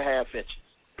 1.5 inches.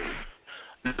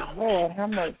 Oh, how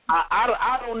much?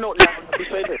 I don't know. Now, let me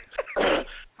say this.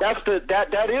 That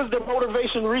is the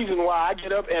motivation reason why I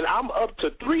get up, and I'm up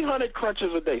to 300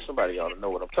 crunches a day. Somebody ought to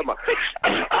know what I'm talking about.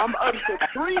 I'm up to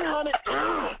 300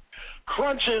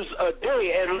 crunches a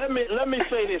day, and let me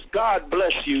say this. God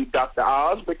bless you, Dr.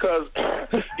 Oz, because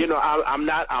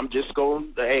I'm just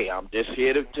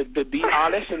here to be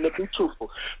honest and to be truthful.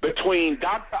 Between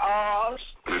Dr. Oz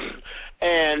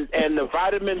and the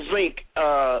vitamin zinc,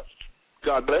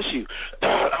 God bless you.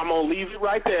 I'm gonna leave it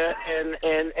right there and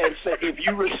say, if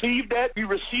you receive that, you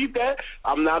receive that.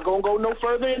 I'm not gonna go no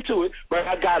further into it, but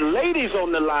I got ladies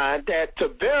on the line that to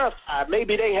verify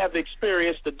maybe they have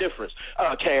experienced the difference.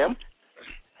 Cam.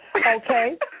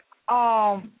 Okay.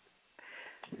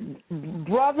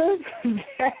 Brothers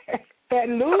that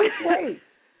lose weight.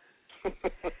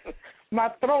 My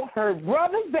throat hurt.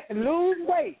 Brothers that lose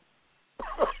weight.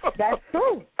 That's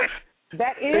true.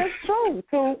 That is true,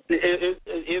 too. That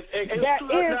is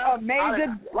a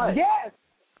major, yes.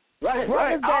 Right,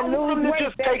 brothers that lose weight.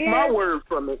 Just take my word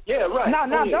from it. Yeah, right.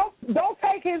 No, don't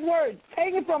take his word.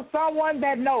 Take it from someone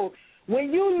that knows.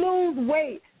 When you lose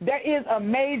weight, there is a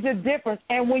major difference.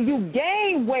 And when you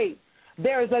gain weight,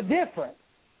 there is a difference.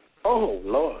 Oh,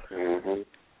 Lord. Mm-hmm.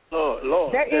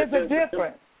 Lord. There is a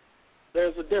difference.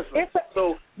 There's a difference.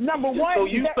 Number one. So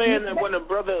you saying that when a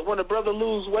brother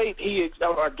lose weight,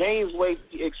 or gains weight,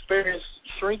 he experiences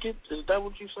shrinkage? Is that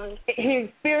what you saying? He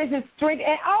experiences shrinkage,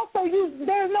 and also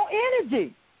there's no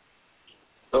energy.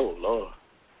 Oh Lord.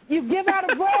 You give out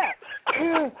a breath.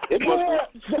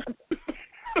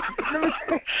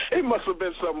 It must have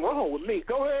been something wrong with me.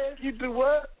 Go ahead. You do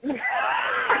what?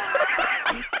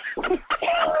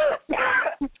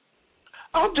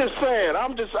 I'm just saying.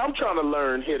 I'm trying to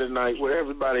learn here tonight with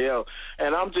everybody else,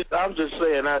 and I'm just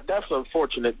saying that's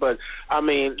unfortunate. But I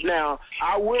mean, now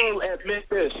I will admit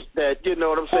this, that you know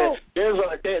what I'm saying. There's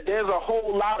a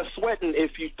whole lot of sweating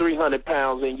if you 300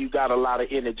 pounds and you got a lot of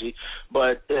energy.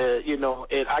 But you know,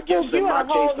 I guess in my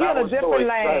case, I was so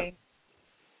excited.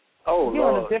 Oh,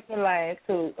 you're Lord. in a different lane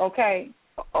too, okay?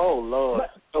 Oh, Lord.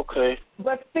 Okay.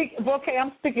 But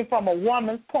I'm speaking from a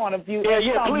woman's point of view.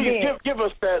 Yeah, please give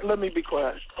us that. Let me be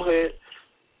quiet. Go ahead.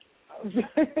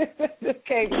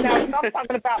 Okay, now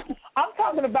I'm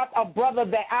talking about a brother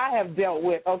that I have dealt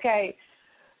with, okay?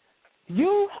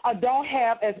 You don't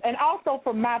have and also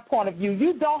from my point of view,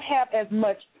 you don't have as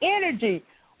much energy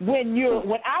when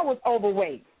I was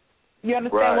overweight. You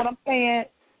understand what I'm saying?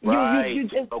 Right.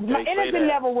 My energy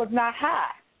level was not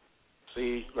high.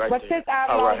 See, right but there. Since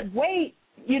I lost weight,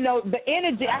 you know, the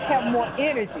energy, I have more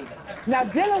energy. Now,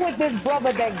 dealing with this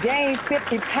brother that gained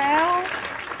 50 pounds.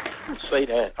 Say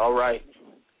that. All right.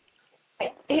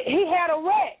 He had a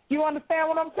wreck. You understand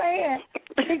what I'm saying?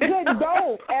 He couldn't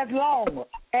go as long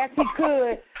as he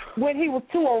could when he was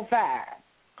 205.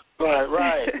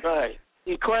 Right.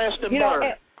 He crashed and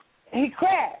burned. He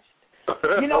crashed.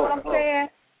 You know what I'm saying?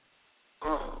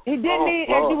 He didn't need,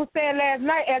 as you were saying last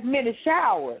night, as many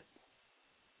showers.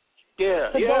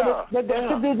 To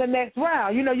do the next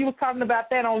round. You know, you were talking about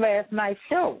that on last night's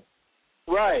show.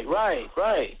 Right. You're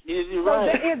right.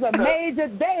 There is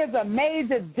a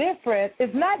major difference.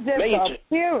 It's not just the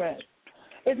appearance.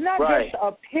 It's not just the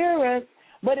appearance,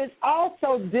 but it's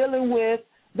also dealing with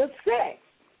the sex,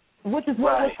 which is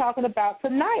what we're talking about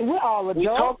tonight. We're all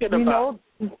adults.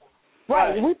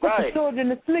 We put the children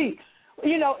to sleep.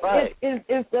 You know,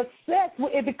 it's the sex.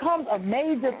 It becomes a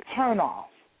major turnoff.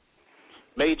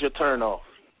 Major turnoff.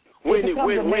 When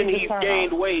he's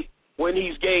gained weight,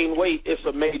 it's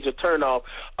a major turnoff.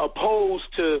 Opposed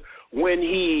to when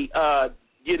he,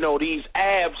 these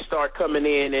abs start coming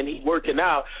in and he's working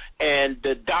out, and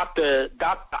the Dr.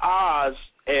 Oz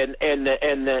and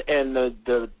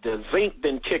the zinc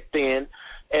then kicked in,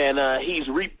 and he's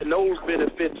reaping those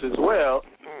benefits as well.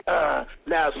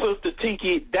 Now, Sister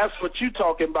Tiki, that's what you're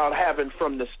talking about having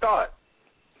from the start.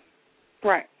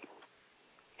 Right.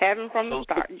 Having from the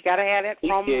start. You got to have it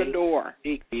from the door.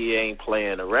 He ain't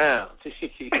playing around.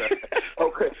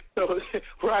 Okay. So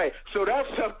that's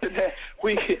something that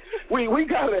we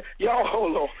got to, y'all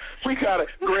hold on. We got to,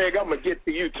 Greg, I'm going to get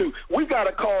to you too. We got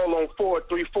to call on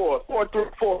 434.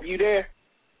 434, you there?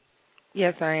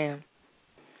 Yes, I am.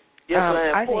 Yes,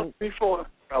 I am. 434.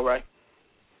 All right.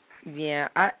 Yeah,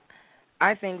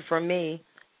 I think for me,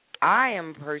 I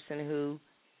am a person who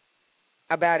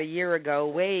about a year ago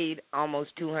weighed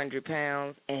almost 200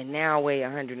 pounds and now weigh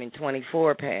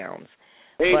 124 pounds.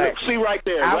 Hey, look, see right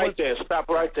there. Stop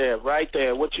right there.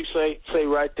 What you say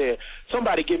right there.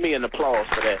 Somebody give me an applause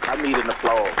for that. I need an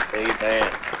applause.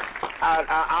 Amen.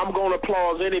 I'm going to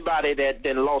applaud anybody that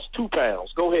then lost 2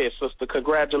 pounds. Go ahead, sister.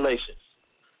 Congratulations.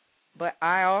 But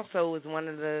I also was one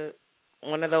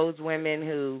of those women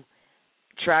who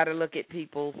try to look at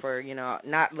people for,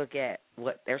 not look at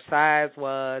what their size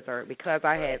was, or because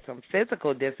I had some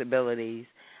physical disabilities,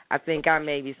 I think I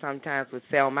maybe sometimes would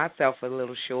sell myself a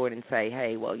little short and say,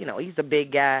 hey, well, he's a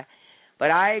big guy. But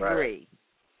I agree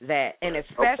that, and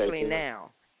especially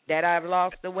now that I've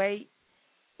lost the weight,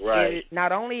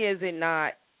 not only is it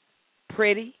not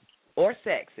pretty or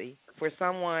sexy for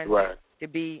someone to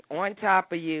be on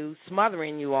top of you,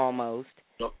 smothering you almost,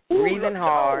 breathing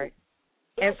hard.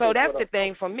 And so that's the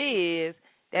thing for me is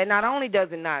that not only does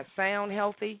it not sound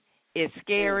healthy, it's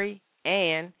scary,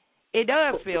 and it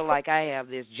does feel like I have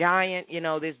this giant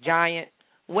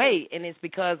weight, and it's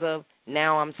because of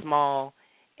now I'm small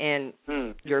and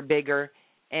you're bigger.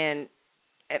 And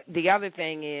the other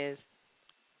thing is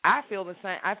I feel the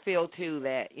same. I feel, too,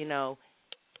 that,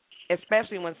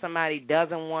 especially when somebody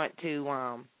doesn't want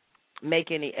to make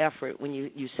any effort when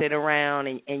you sit around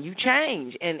and you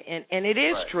change. And it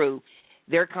is true.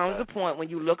 There comes a point when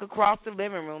you look across the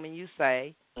living room and you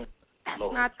say, that's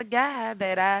not the guy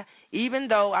that even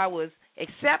though I was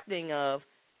accepting of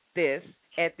this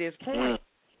at this point,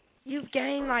 you've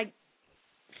gained like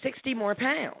 60 more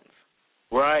pounds.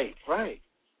 Right.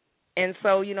 And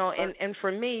so, and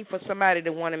for me, for somebody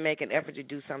to want to make an effort to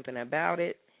do something about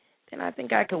it, then I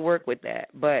think I could work with that.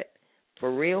 But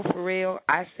for real,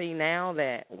 I see now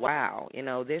that, wow,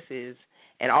 this is,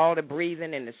 and all the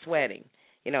breathing and the sweating,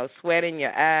 sweat in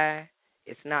your eye,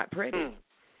 it's not pretty.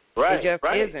 Right, it just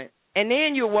isn't. And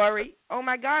then you're worried, oh,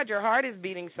 my God, your heart is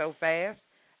beating so fast.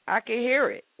 I can hear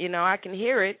it. I can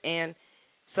hear it. And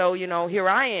so, here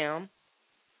I am.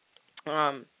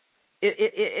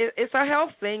 It's a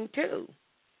health thing, too.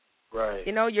 Right.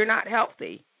 You're not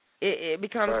healthy. It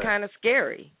becomes kind of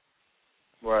scary.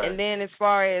 Right. And then as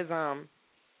far as,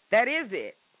 that is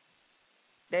it.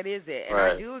 That is it. And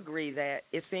I do agree that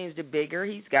it seems the bigger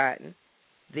he's gotten,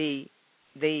 the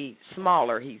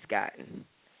smaller he's gotten,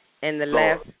 and the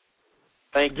less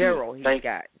virile he's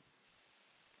gotten.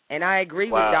 And I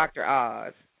agree with Dr.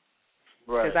 Oz.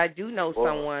 Because I do know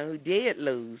someone who did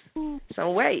lose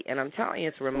some weight, and I'm telling you,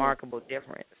 it's a remarkable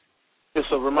difference. It's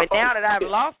a But now that I've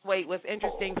lost weight, what's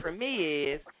interesting for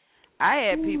me is I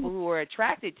had people who were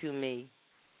attracted to me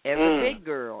as a big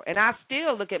girl, and I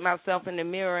still look at myself in the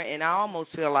mirror, and I almost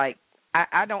feel like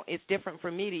I don't. It's different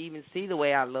for me to even see the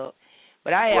way I look.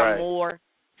 But I have more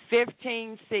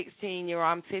 15, 16-year-old.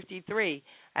 I'm 53.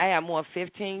 I have more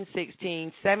 15,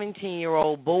 16,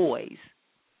 17-year-old boys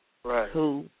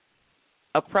who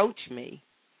approach me,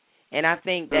 and I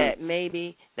think that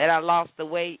maybe that I lost the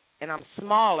weight and I'm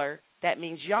smaller, that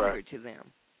means younger to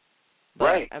them.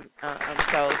 But,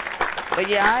 but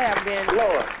yeah, I have been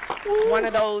one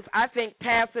of those, I think,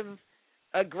 passive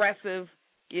aggressive,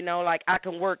 like I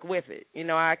can work with it.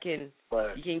 I can,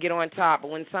 you can get on top.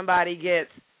 But when somebody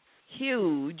gets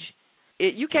huge,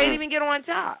 you can't even get on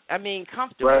top. I mean,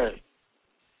 comfortably.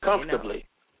 Comfortably.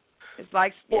 It's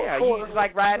like, it's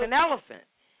like riding an elephant.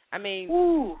 I mean,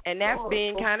 and that's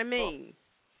being kind of mean.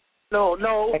 No,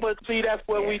 but see, that's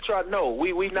where we try. No,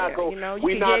 we not go.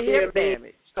 We not being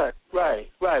mean. Right.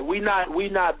 We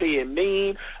not being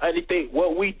mean. Anything.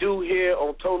 What we do here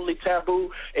on Totally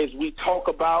Taboo is we talk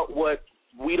about what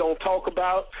we don't talk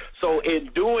about. So in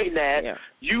doing that,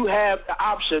 you have the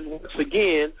option once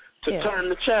again to turn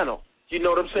the channel. You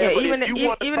know what I'm saying? Yeah,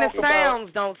 But even the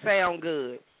sounds don't sound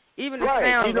good. Even the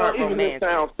sounds aren't romantic.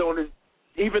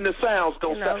 Even the sounds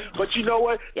don't sound. But you know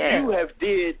what? You have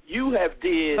did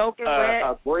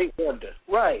a great wonder.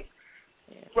 Right.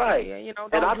 Yeah. Right. Yeah,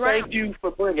 and I thank you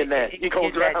for bringing that. You're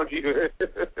going to drown you.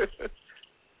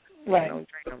 Right.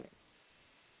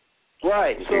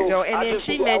 Right. So, and then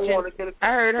she mentioned, I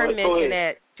heard her mention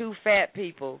that two fat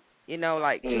people,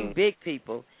 like two big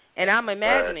people. And I'm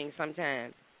imagining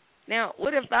sometimes, now,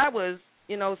 what if I was,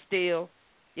 still,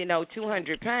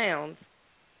 200 pounds?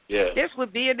 Yeah. This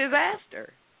would be a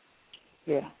disaster.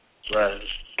 Yeah. Right.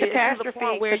 Catastrophe.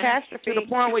 To the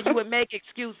point where you would make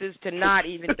excuses to not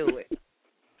even do it.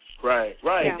 Right.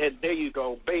 Yeah. And there you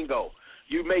go. Bingo.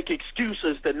 You make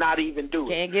excuses to not even do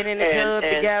it. Can't get in the tub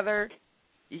together.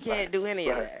 You can't do any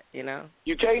of that,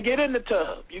 You can't get in the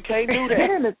tub. You can't do that. Get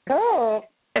in the tub?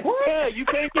 What? Yeah, you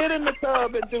can't get in the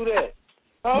tub and do that.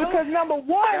 Because number one,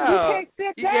 you can't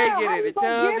sit you down. Can't get in the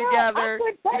tub together.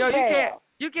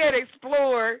 You can't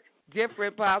explore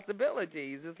different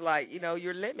possibilities. It's like,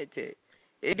 you're limited.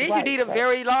 And then you need a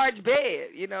very large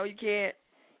bed. You can't.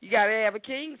 You got to have a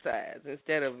king size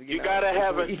instead of you got to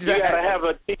have a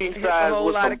king size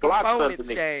with some blocks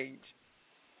underneath. Change.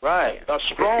 Right, a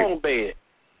strong bed.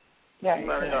 Yeah,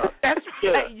 that's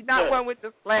right. You're not one with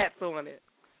the slats on it.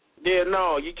 Yeah,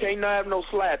 no, you can't have no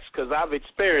slats because I've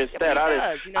experienced that.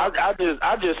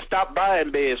 I just stopped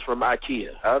buying beds from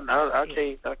IKEA. I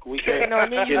can't. We can't.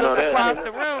 You look across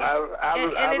the room,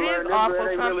 and it is awful.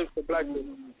 Really for black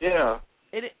people. Yeah.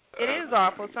 It is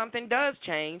awful. Something does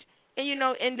change, and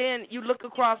and then you look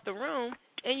across the room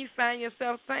and you find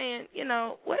yourself saying,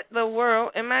 what the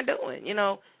world am I doing?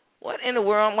 What in the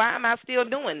world? Why am I still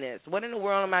doing this? What in the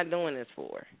world am I doing this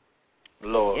for?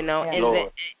 Lord,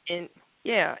 Lord.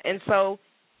 And so,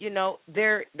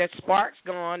 the spark's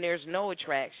gone. There's no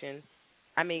attraction.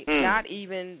 I mean, not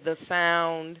even the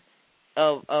sound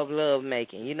of love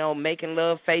making. Making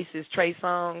love faces, Trey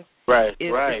Songz. Right,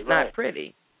 it's not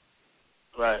pretty.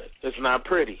 Right, it's not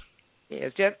pretty. Yeah,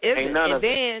 it's just isn't. And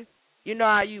then,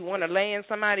 how you want to lay in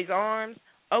somebody's arms?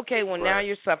 Okay, well, now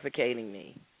you're suffocating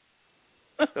me.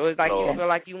 So it's like you feel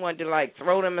like you want to,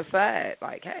 throw them aside.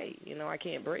 Like, hey, I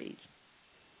can't breathe.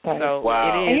 So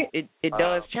it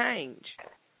does change.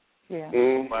 Yeah.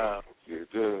 Wow. It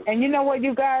does. And you know what,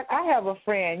 you guys? I have a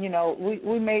friend.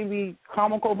 We may be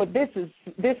comical, but this is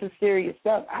serious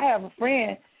stuff. I have a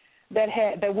friend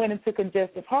that went into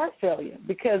congestive heart failure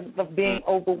because of being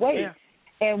overweight. Yeah.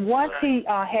 And once he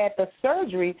had the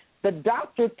surgery, the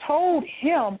doctor told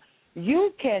him,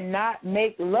 you cannot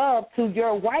make love to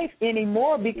your wife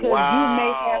anymore because you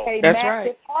may have a That's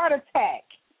massive heart attack.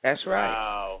 That's right.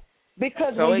 Wow.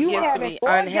 Because so when it you gets have to an be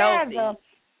orgasm, unhealthy.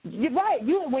 you're right.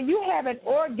 When you have an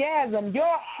orgasm,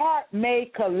 your heart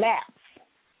may collapse.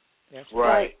 That's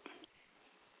right.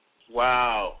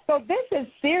 Wow. So this is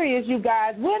serious, you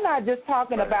guys. We're not just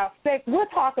talking about sex. We're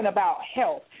talking about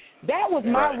health. That was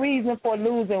my reason for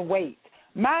losing weight.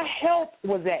 My health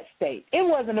was at stake. It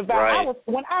wasn't about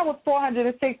when I was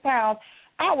 406 pounds,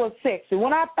 I was sexy.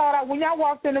 When I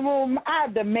walked in the room,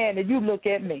 I demanded you look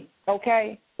at me,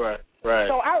 okay? Right.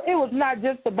 So it was not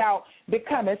just about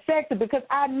becoming sexy because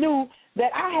I knew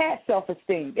that I had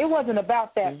self-esteem. It wasn't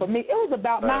about that for me. It was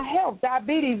about my health.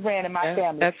 Diabetes ran in my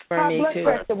family. That's for my me blood too.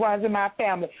 pressure runs in my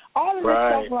family. All of this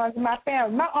stuff runs in my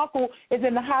family. My uncle is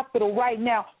in the hospital right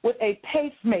now with a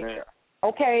pacemaker.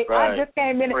 Okay, I just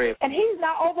came in, and he's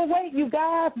not overweight, you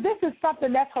guys. This is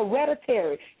something that's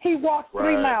hereditary. He walks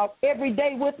 3 miles every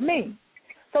day with me.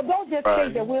 So don't just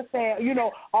think that we're saying,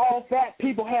 all fat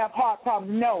people have heart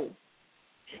problems. No.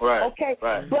 Right. Okay.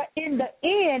 Right. But in the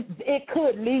end, it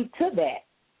could lead to that.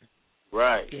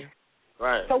 Right. Yeah.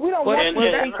 Right. So we don't want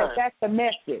to think that that's the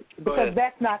message because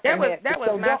that's not the message. That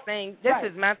was my thing.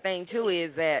 This is my thing too.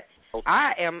 Is that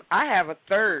I have a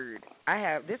third.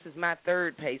 This is my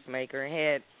third pacemaker. And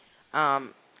had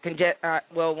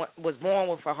was born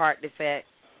with a heart defect,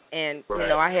 and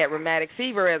I had rheumatic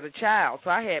fever as a child. So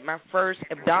I had my first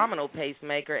abdominal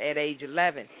pacemaker at age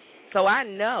 11. So I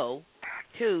know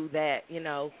too that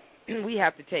we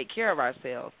have to take care of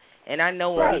ourselves. And I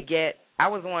know when I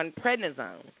was on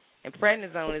prednisone, and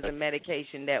prednisone is a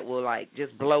medication that will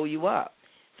just blow you up.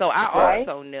 So I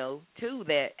also know too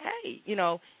that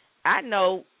I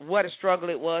know what a struggle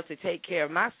it was to take care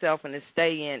of myself and to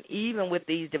stay in, even with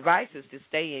these devices, to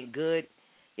stay in good,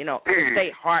 to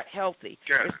stay heart healthy,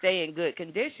 to stay in good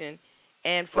condition.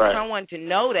 And for someone to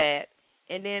know that,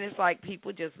 and then it's like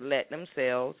people just let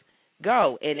themselves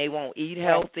go, and they won't eat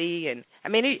healthy. And I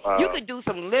mean, you could do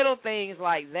some little things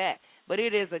like that, but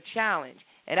it is a challenge.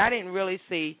 And I didn't really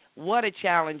see what a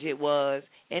challenge it was.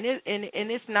 And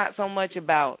it's not so much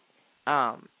about,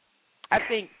 I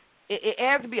think, it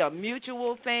has to be a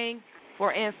mutual thing.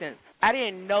 For instance, I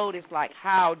didn't notice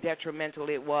how detrimental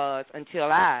it was until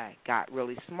I got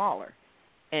really smaller,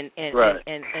 and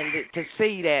to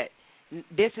see that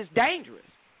this is dangerous.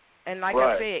 And like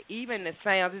I said, even the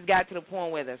sounds, it got to the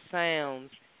point where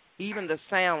even the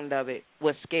sound of it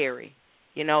was scary.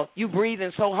 You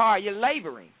breathing so hard, you're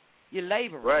laboring.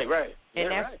 Right. And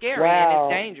that's scary and it's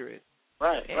dangerous.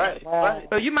 Right.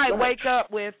 So you might wake up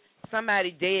with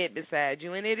somebody dead beside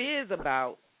you, and it is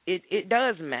about it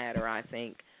does matter, I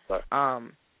think.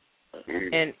 And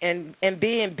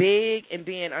being big and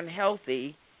being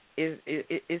unhealthy is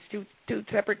two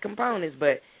separate components.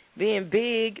 But being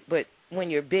big, but when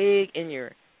you're big and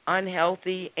you're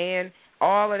unhealthy and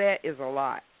all of that is a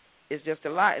lot. It's just a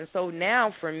lot. And so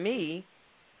now for me,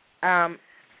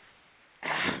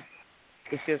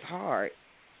 it's just hard.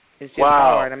 It's just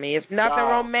hard. I mean, it's nothing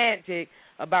romantic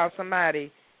about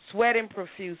somebody sweating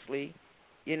profusely,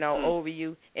 over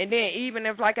you. And then even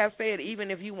if, like I said, even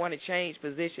if you want to change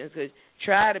positions,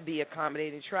 try to be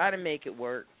accommodating, try to make it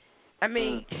work. I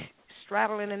mean,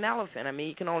 straddling an elephant,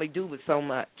 you can only do with so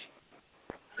much.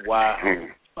 Wow.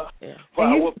 Yeah. So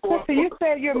you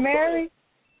said you're married?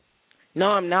 No,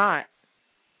 I'm not.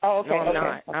 Oh, okay. No, I'm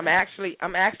not. Okay.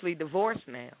 I'm actually divorced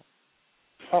now.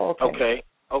 Oh, okay.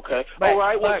 Okay. But, all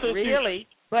right.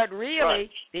 But really,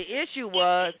 the issue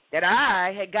was that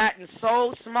I had gotten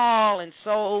so small and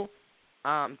so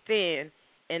thin,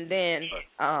 and then,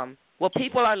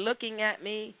 people are looking at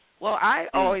me. Well, I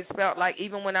always felt like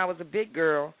even when I was a big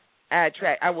girl,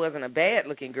 I wasn't a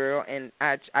bad-looking girl, and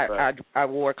I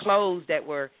wore clothes that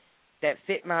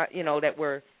fit my, that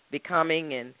were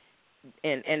becoming and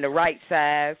the right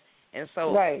size, and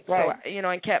so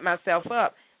and kept myself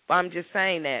up. But I'm just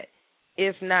saying that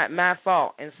it's not my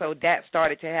fault, and so that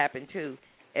started to happen too.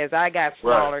 As I got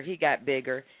smaller, he got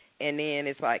bigger, and then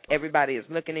it's like everybody is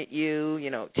looking at you.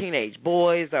 Teenage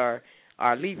boys are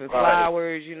leaving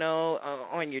flowers,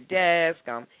 on your desk.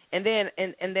 And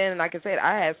then, like I said,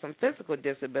 I had some physical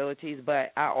disabilities,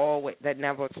 but that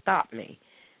never stopped me.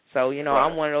 So,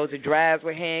 I'm one of those that drives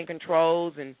with hand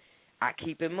controls, and I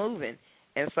keep it moving.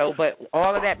 And so, but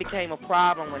all of that became a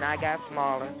problem when I got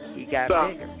smaller. He got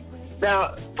bigger.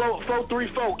 Now,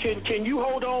 434, can you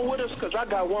hold on with us? Because I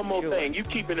got one more thing. You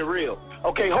keeping it real.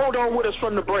 Okay, hold on with us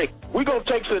from the break. We're going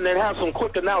to take some and have some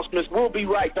quick announcements. We'll be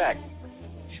right back.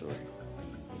 Sure.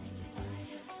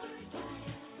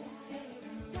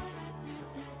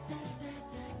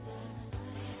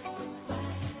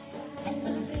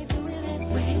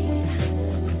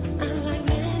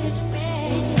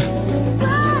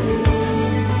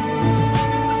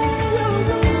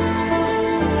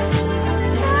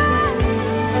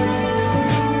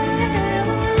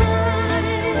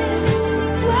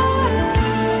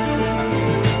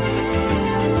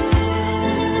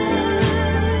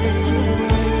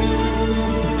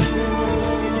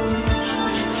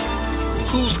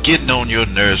 getting on your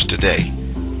nerves today?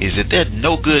 Is it that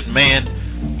no good man,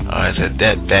 or is it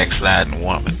that backsliding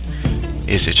woman?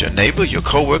 Is it your neighbor, your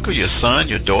coworker, your son,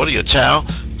 your daughter, your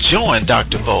child? Join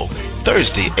Dr. Vo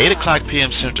Thursday, 8 o'clock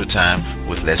p.m. Central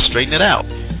Time with Let's Straighten It Out.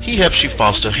 He helps you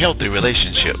foster healthy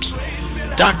relationships.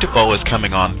 Dr. Vo is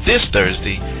coming on this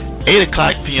Thursday, 8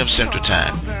 o'clock p.m. Central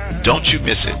Time. Don't you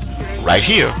miss it. Right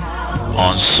here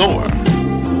on SOAR.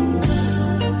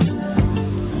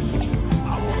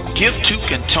 Give Tuke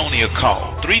and Tony a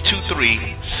call,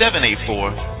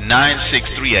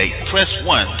 323-784-9638. Press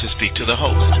 1 to speak to the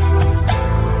host.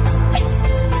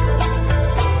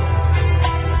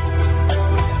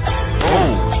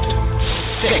 Bold,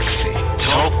 sexy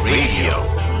talk radio.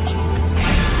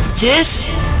 This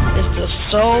is the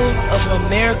Soul of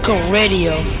America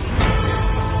Radio.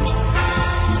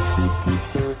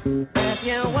 If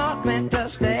you want me to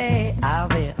stay, I'll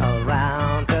be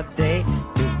around today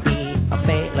to be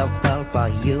available for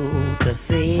you to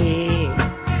see.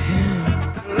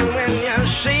 When you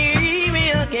see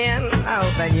me again,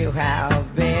 I'll bet you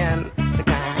have been the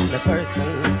kind of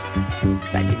person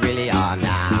that you really are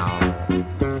now.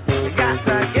 You got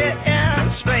to get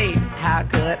in straight. How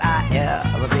could I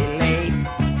ever be late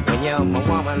when you're my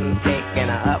woman taking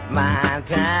up my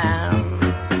time?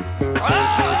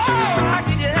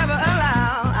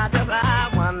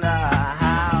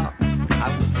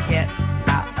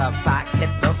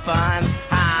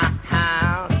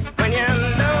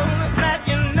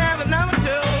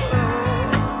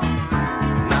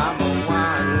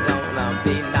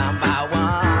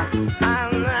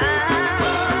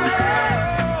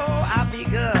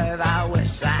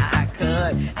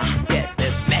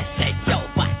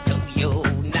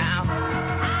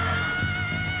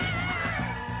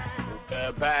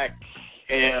 Back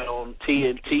and on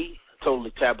TNT,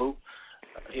 Totally Taboo,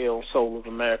 here on Soul of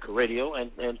America Radio,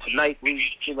 and tonight we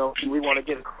want to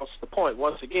get across the point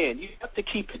once again. You have to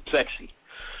keep it sexy.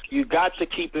 You got to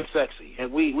keep it sexy.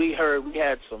 And we have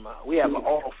an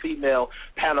all-female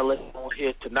panelist on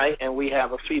here tonight, and we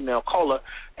have a female caller,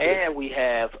 and we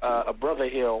have a brother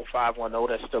here on 510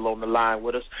 that's still on the line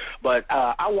with us. But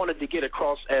I wanted to get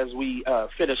across as we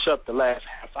finish up the last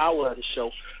half hour of the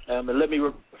show. And let me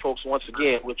remind folks once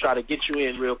again, we'll try to get you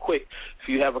in real quick. If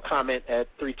you have a comment at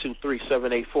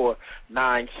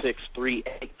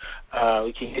 323-784-9638,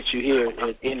 we can get you here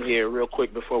in here real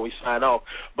quick before we sign off.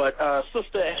 But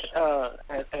sister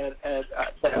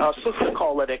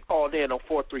caller that called in on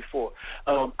 434,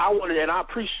 I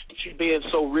appreciate you being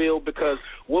so real, because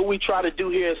what we try to do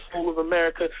here at Soul of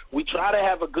America, we try to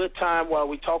have a good time while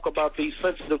we talk about these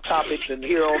sensitive topics, and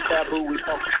here on Taboo we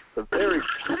talk about the very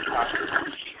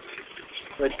topics.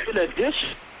 But in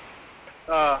addition,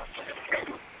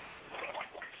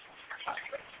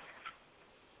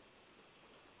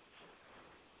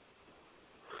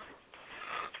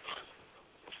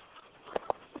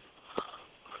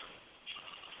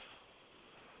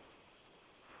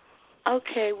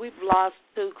 okay, we've lost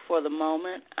Tuke for the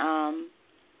moment.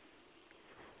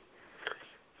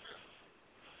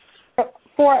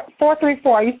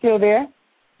 434, are you still there?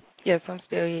 Yes, I'm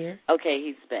still here. Okay,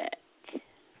 he's back.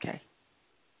 Okay.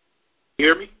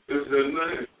 Hear me?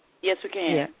 Yes, we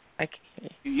can. Yeah, I can hear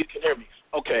you. You can hear me.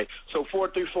 Okay, so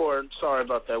 434, sorry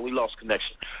about that, we lost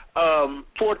connection.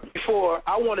 434,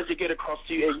 I wanted to get across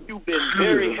to you, and you've been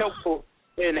very helpful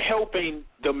in helping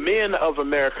the men of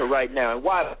America right now. And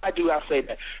why do I say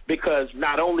that? Because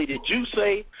not only did you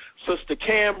say, Sister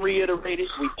Cam reiterated,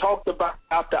 we talked about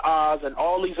Dr. Oz and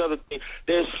all these other things.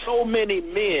 There's so many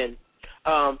men.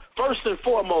 First and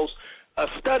foremost, a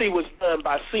study was done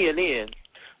by CNN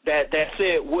that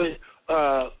said would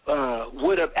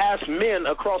have asked men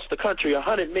across the country,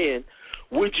 100 men,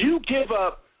 would you give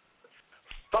up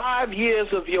 5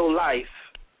 years of your life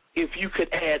if you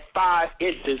could add 5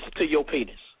 inches to your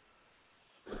penis?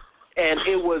 And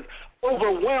it was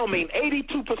overwhelming.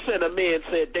 82% of men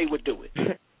said they would do it.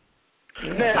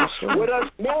 Now, with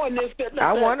us knowing this,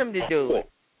 I want them to do it.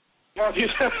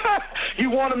 You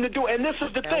want them to do it. And this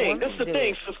is the thing. This is the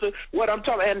thing, sister, what I'm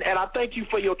talking, and I thank you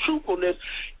for your truthfulness.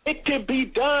 It can be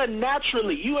done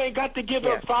naturally. You ain't got to give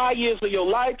up 5 years of your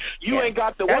life. You ain't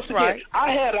got to. Once again,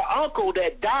 I had an uncle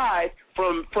that died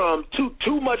from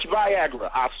too much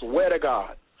Viagra. I swear to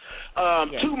God.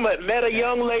 Too much. Met a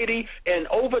young lady and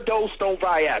overdosed on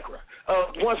Viagra.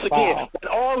 Once again,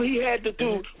 all he had to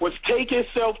do was take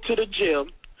himself to the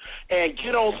gym and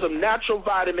get on some natural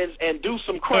vitamins and do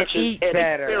some crunches and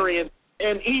experience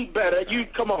and eat better. You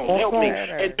come on, help me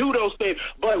and do those things.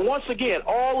 But once again,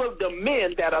 all of the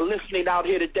men that are listening out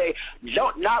here today,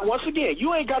 not once again,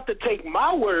 you ain't got to take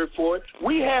my word for it.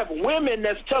 We have women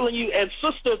that's telling you, and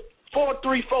Sister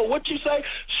 434. What you say?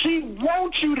 She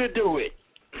wants you to do it.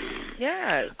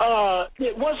 Yes.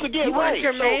 Once again, you want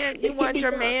your man. You want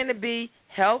your man to be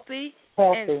healthy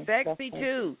and sexy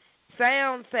too.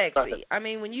 Sound sexy. I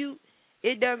mean, when you,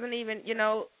 it doesn't even,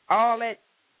 all that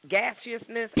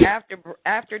gaseousness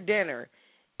after dinner,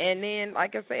 and then,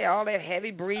 like I say, all that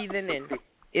heavy breathing, and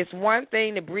it's one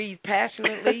thing to breathe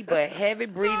passionately, but heavy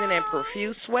breathing and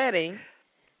profuse sweating.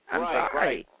 I'm sorry,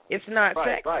 right. It's not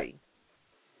sexy.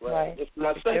 Right. It's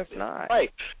not sexy. It's not. Right.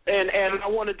 And I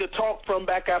wanted to talk from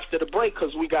back after the break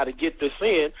because we got to get this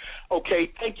in.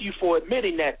 Okay, thank you for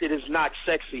admitting that it is not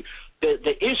sexy.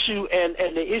 The issue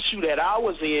and the issue that I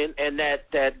was in and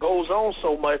that goes on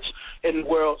so much in the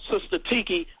world, Sister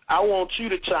Tiki, I want you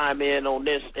to chime in on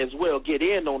this as well, get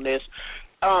in on this.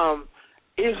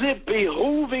 Is it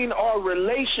behooving our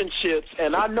relationships,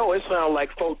 and I know it sounds like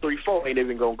 434 ain't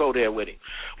even going to go there with him,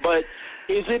 but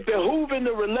is it behooving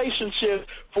the relationship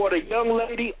for the young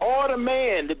lady or the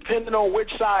man, depending on which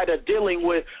side are dealing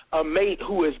with a mate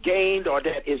who is gained or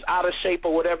that is out of shape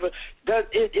or whatever?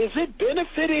 Is it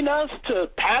benefiting us to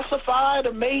pacify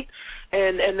the mate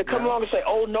and to come along and say,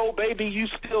 oh, no, baby, you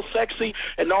still sexy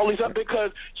and all these other,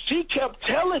 because she kept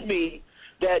telling me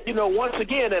that, once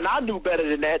again, and I knew better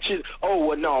than that.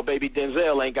 No, baby,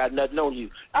 Denzel ain't got nothing on you.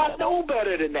 I know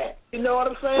better than that. You know what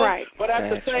I'm saying? Right. But at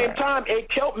the same time, it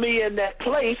kept me in that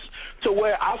place to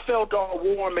where I felt all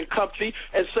warm and comfy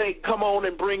and say, come on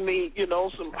and bring me,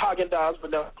 some Haagen-Dazs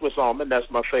vanilla Swiss almond. That's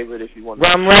my favorite if you want to.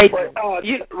 Rum raisin.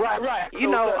 Right.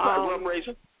 Rum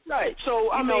raisin. Right.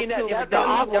 So, I mean, the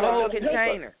whole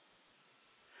container.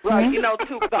 Right.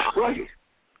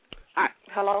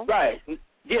 Hello? Right.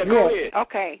 Yeah, go ahead.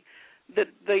 Okay.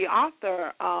 The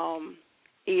author,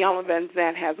 Iyanla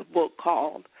Vanzant, has a book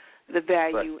called The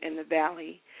Value in the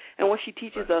Valley. And what she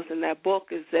teaches us in that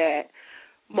book is that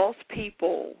most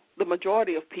people, the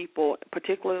majority of people,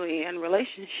 particularly in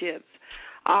relationships,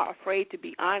 are afraid to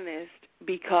be honest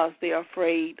because they're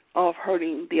afraid of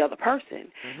hurting the other person.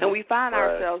 Mm-hmm. And we find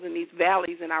ourselves in these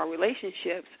valleys in our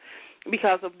relationships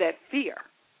because of that fear.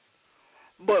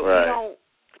 But we don't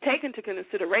take into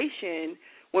consideration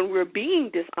when we're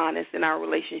being dishonest in our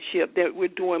relationship that we're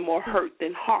doing more hurt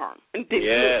than harm. And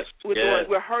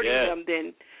we're hurting them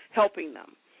than helping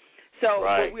them. So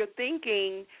when we're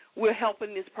thinking we're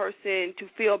helping this person to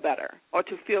feel better or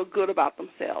to feel good about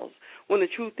themselves, when the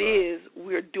truth is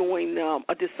we're doing them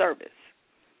a disservice.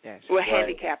 Yes. We're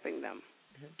handicapping them.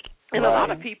 And a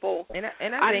lot of people, I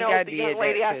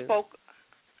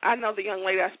know the young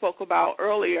lady I spoke about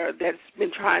earlier that's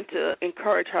been trying to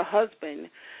encourage her husband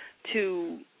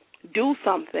to do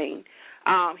something.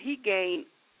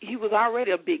 He was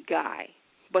already a big guy,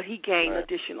 but he gained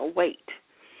additional weight.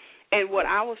 And what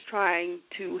I was trying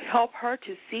to help her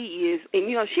to see is,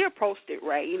 and, she approached it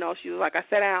right. She was like, I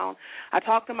sat down, I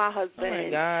talked to my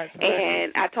husband, and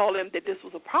I told him that this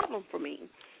was a problem for me,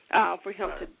 for him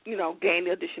to, gain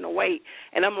the additional weight.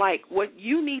 And I'm like, what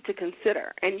you need to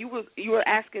consider, and you were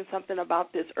asking something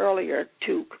about this earlier,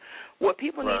 Tuke, what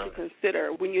people need to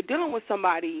consider when you're dealing with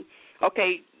somebody,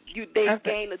 they've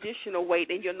gained additional weight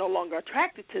and you're no longer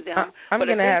attracted to them. I'm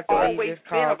going to have to leave this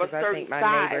call because I think my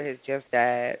neighbor has just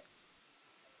died.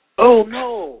 Oh,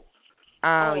 no.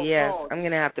 Oh, yes. I'm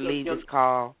going to have to leave this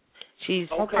call. She's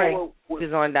on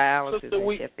dialysis,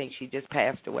 and I think she just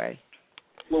passed away.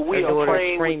 Well, we are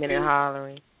praying screaming with you. and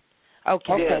hollering.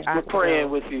 Okay. Yes, we're praying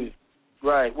with you.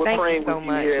 Right. We're praying with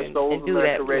you here at Soul of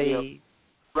America Radio. Please.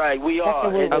 Right, we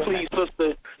are. And please,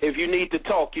 sister, if you need to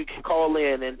talk, you can call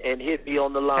in and hit me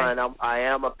on the line. I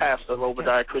am a pastor of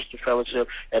Obadiah Christian Fellowship,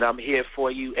 and I'm here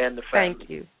for you and the family. Thank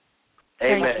you.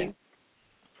 Amen. Thank you.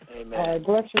 Amen.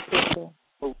 Bless you,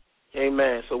 sister.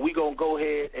 Amen. So we're going to go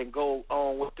ahead and go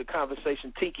on with the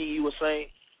conversation. Tiki, you were saying?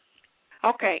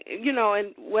 Okay.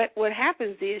 And what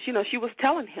happens is, she was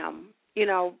telling him, she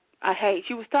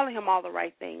was telling him all the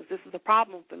right things. This is a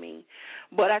problem for me.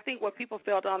 But I think what people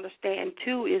fail to understand,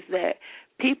 too, is that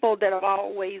people that have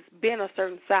always been a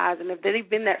certain size, and if they've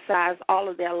been that size all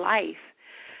of their life,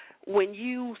 when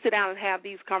you sit down and have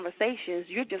these conversations,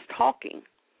 you're just talking.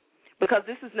 Because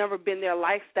this has never been their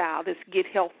lifestyle, this get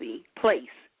healthy place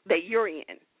that you're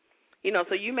in.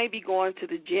 So you may be going to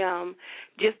the gym,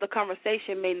 just the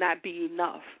conversation may not be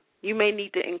enough. You may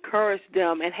need to encourage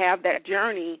them and have that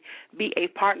journey be a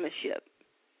partnership.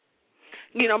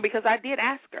 Because I did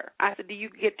ask her. I said, do you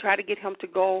try to get him to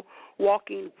go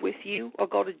walking with you or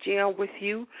go to gym with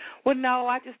you? Well, no,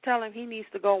 I just tell him he needs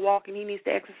to go walking, he needs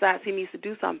to exercise, he needs to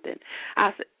do something.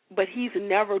 I said, but he's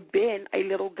never been a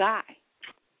little guy.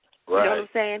 You know what I'm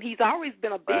saying? He's always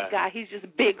been a big guy. He's just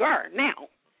bigger now.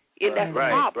 And that's the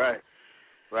problem.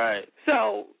 Right.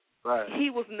 So he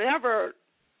was never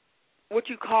what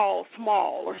you call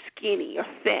small or skinny or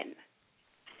thin.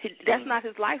 That's not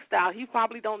his lifestyle. He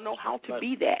probably don't know how to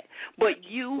be that, but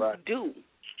you do.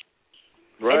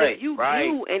 Right, and if you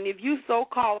do, and if you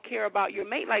so-called care about your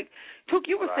mate, like Tuke,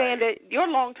 you were saying that your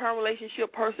long-term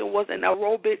relationship person was an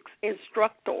aerobics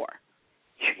instructor.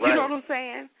 You know what I'm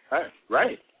saying?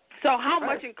 Right. So how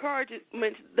much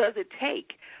encouragement does it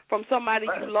take from somebody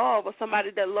you love or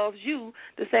somebody that loves you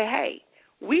to say, hey,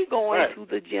 we going to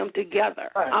the gym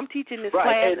together. I'm teaching this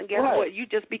class, and guess what? You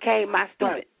just became my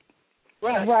student.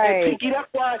 Right. And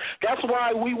Tuke, that's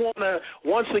why we want to,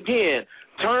 once again,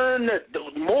 turn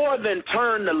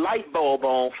the light bulb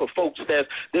on for folks that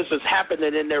this is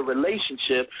happening in their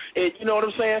relationship. And you know what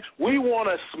I'm saying? We want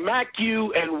to smack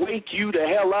you and wake you the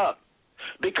hell up.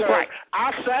 Because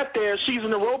I sat there, she's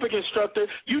an aerobic instructor.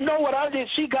 You know what I did?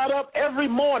 She got up every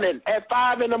morning at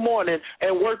 5 in the morning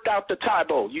and worked out the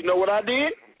Taebo. You know what I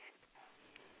did?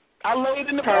 I laid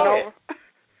in the bed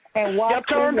and walked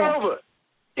turned over.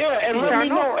 Yeah, and let me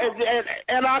know.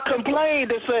 And I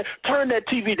complained and said, turn that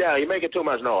TV down. You're making too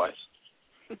much noise.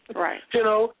 Right. You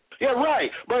know? Yeah, right.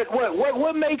 But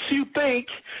what makes you think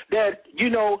that, you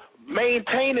know,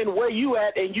 maintaining where you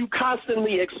at and you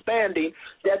constantly expanding,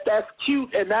 that's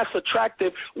cute and that's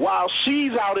attractive while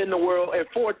she's out in the world, and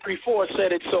 434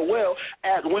 said it so well,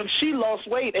 when she lost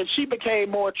weight and she became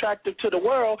more attractive to the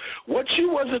world, what you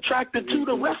was attracted to,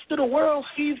 the rest of the world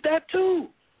sees that too.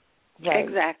 Right.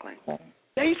 Exactly.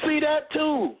 They see that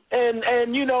too,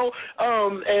 and you know,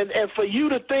 and for you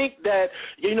to think that,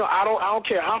 you know, I don't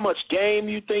care how much game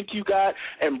you think you got,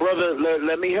 and brother,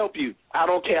 let me help you. I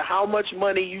don't care how much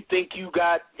money you think you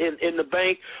got in the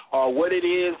bank or what it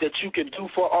is that you can do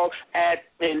for all.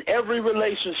 In every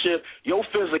relationship, your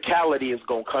physicality is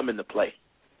gonna come into play.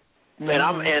 And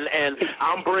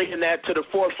I'm bringing that to the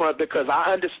forefront because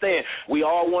I understand we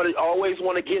always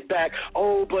want to get back,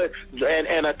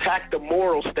 and attack the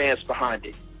moral stance behind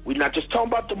it. We're not just talking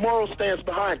about the moral stance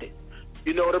behind it.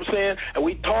 You know what I'm saying? And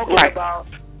we talking about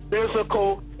the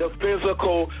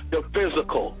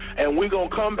physical. And we're going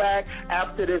to come back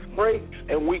after this break,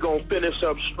 and we're going to finish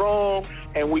up strong,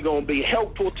 and we're going to be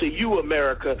helpful to you,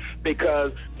 America,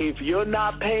 because if you're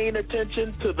not paying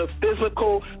attention to the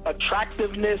physical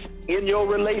attractiveness in your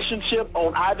relationship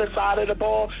on either side of the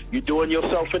ball, you're doing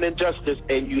yourself an injustice,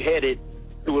 and you headed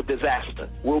to a disaster.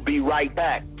 We'll be right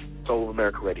back. Soul of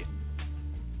America Radio.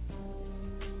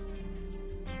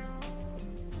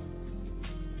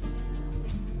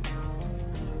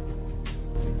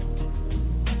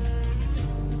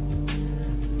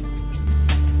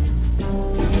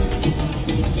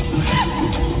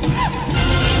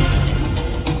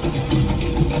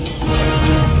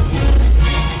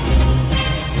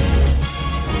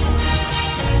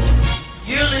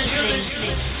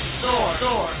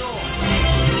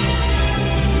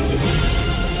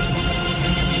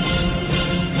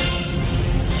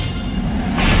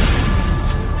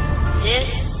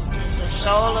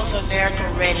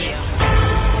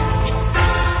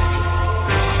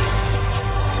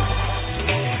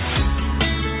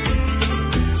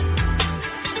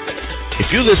 If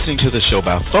you're listening to the show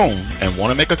by phone and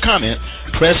want to make a comment,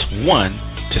 press 1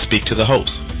 to speak to the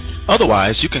host.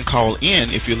 Otherwise, you can call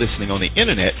in if you're listening on the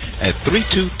internet at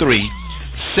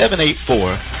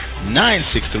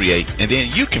 323-784-9638, and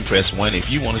then you can press 1 if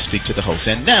you want to speak to the host.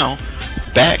 And now,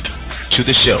 back to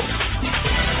the show.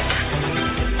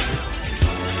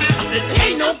 There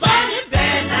ain't nobody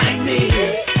bad like me.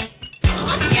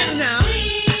 I'm getting now.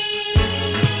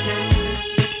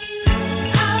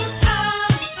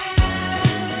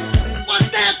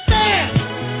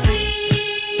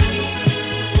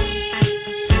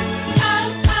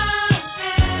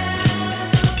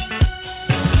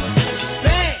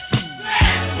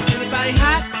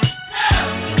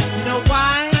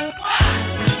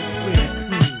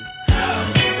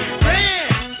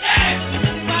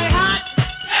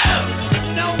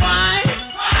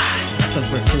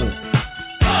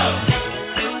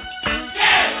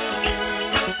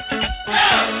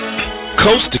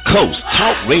 Coast to Coast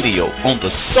Talk Radio on the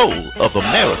Soul of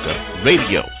America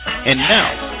Radio. And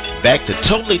now, back to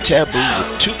Totally Taboo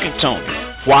with Tuke and Tony.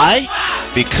 Why?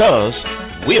 Because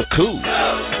we're cool.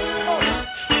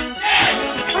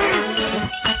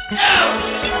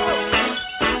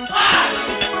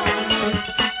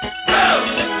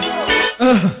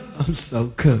 I'm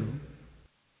so cool.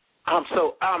 I'm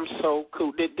so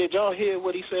cool. Did y'all hear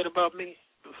what he said about me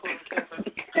before?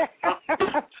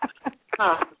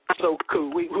 I'm so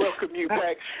cool. We welcome you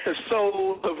back to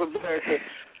Soul of America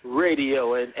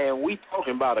Radio, and we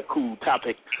talking about a cool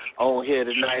topic on here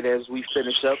tonight as we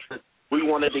finish up we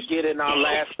wanted to get in our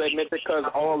last segment because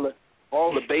all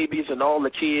the babies and all the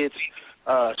kids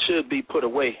should be put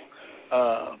away.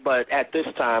 But at this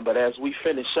time, but as we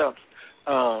finish up,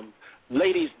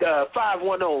 ladies,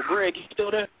 510, Greg, you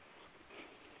still there?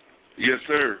 Yes,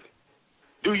 sir.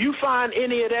 Do you find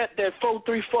any of that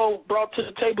 434 brought to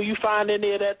the table, you find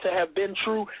any of that to have been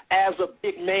true as a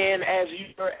big man, as you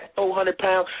are at 400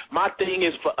 pounds? My thing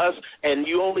is for us, and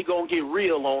you only going to get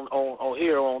real on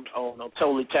here on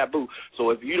Totally Taboo.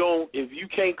 So if you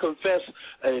can't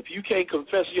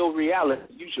confess your reality,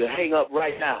 you should hang up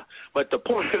right now. But the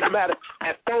point of the matter,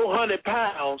 at 400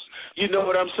 pounds, you know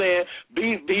what I'm saying?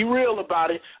 Be real about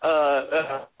it.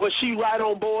 Was she right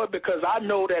on board? Because I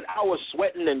know that I was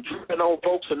sweating and dripping on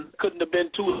folks and couldn't have been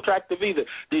too attractive either.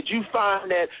 Did you find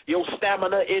that your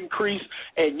stamina increased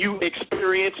and you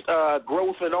experienced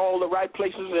growth in all the right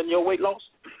places in your weight loss?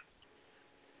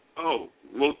 Oh,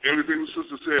 well, everything the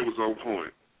sister said was on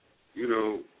point. You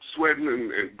know, sweating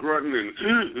and grunting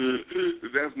and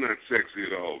that's not sexy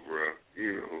at all, bro.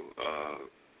 You know,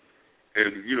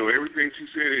 and, you know, everything she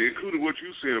said, including what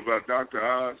you said about Dr.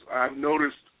 Oz, I've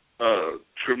noticed a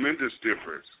tremendous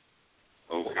difference.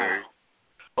 Okay. Wow.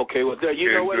 Okay, well,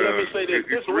 you know what? Let me say this.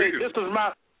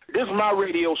 This is my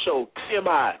radio show.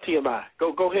 TMI.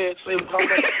 Go ahead. Say what I'm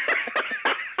talking.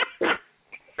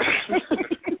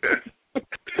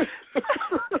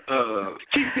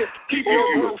 Keep your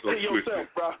growth to yourself,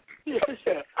 bro.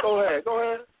 Yeah. Go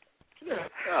ahead.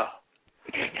 Yeah.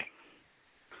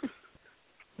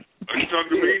 Are you talking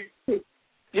to me?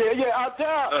 Yeah. I'll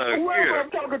tell whoever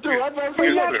I'm talking to. I'm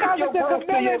talking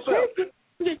to yourself.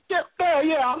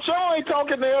 Yeah, I'm sure I ain't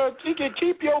talking to her. You can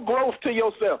keep your growth to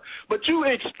yourself. But you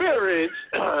experience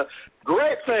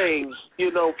great things,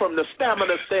 you know, from the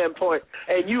stamina standpoint,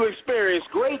 and you experience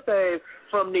great things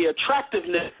from the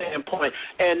attractiveness standpoint.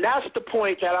 And that's the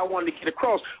point that I wanted to get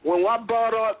across. When I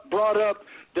brought up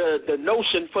the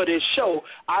notion for this show,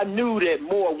 I knew that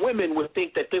more women would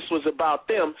think that this was about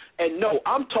them. And no,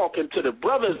 I'm talking to the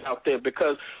brothers out there,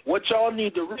 because what y'all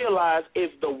need to realize is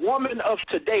the woman of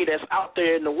today that's out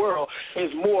there in the world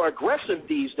is more aggressive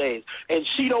these days. And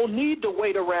she don't need to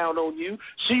wait around on you.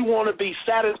 She want to be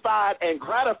satisfied and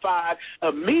gratified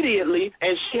immediately,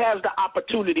 and she has the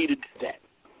opportunity to do that.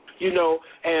 You know,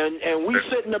 and we're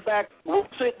sitting back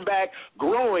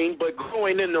growing, but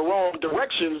growing in the wrong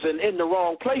directions and in the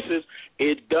wrong places.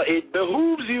 It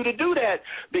behooves you to do that,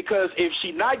 because if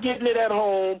she's not getting it at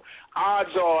home, odds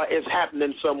are it's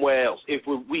happening somewhere else, if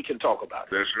we can talk about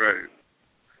it. That's right.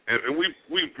 And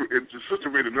the sister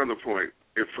made another point.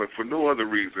 If for no other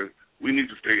reason, we need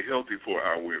to stay healthy for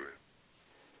our women.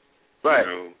 Right,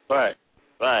 you know? Right.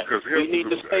 Because we need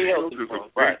to stay healthy. Health is a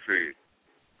big thing.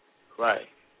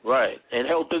 Right, and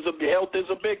health is a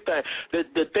big thing.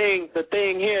 The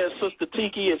thing here, Sister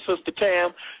Tiki and Sister Cam,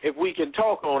 if we can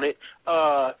talk on it,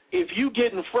 if you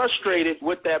getting frustrated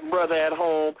with that brother at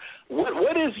home,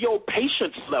 what is your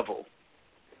patience level?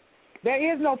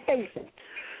 There is no patience.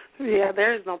 Yeah,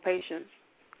 there is no patience.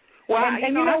 Well,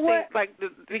 and you know what? Think, like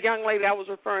the young lady I was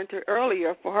referring to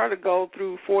earlier, for her to go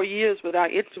through 4 years without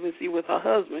intimacy with her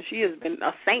husband, she has been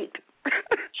a saint.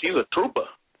 She's a trooper.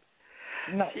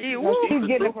 No, she's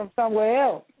getting it from somewhere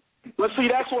else. Well, see,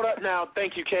 that's what now.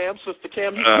 Thank you, Cam, Sister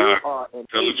Cam. You are an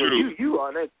angel. You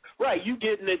are that. Right, you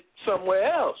getting it somewhere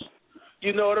else.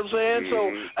 You know what I'm saying?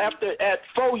 So at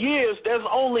 4 years, there's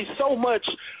only so much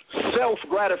self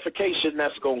gratification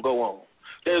that's gonna go on.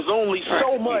 There's only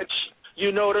so much.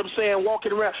 You know what I'm saying?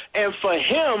 Walking around, and for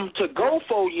him to go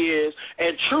 4 years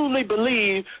and truly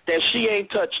believe that she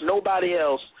ain't touched nobody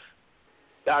else.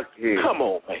 Come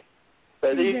on, man.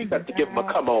 You got to give him a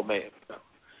come on, man.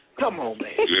 Come on,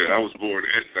 man. Yeah, I was born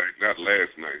that night, not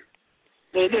last night.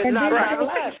 Not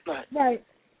last night. Right.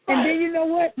 And then you know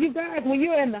what, you guys, when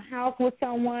you're in the house with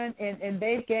someone and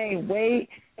they gain weight,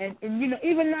 and you know,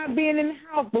 even not being in the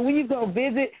house, but when you go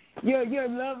visit your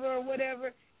lover or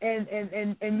whatever, and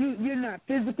you're not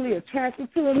physically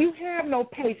attracted to them, you have no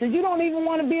patience. You don't even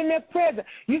want to be in their presence.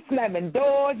 You slamming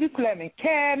doors, you slamming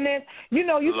cabinets, you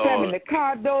know, you slamming the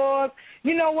car doors.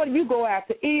 You know what? You go out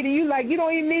to eat, and you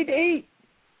don't even need to eat.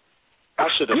 I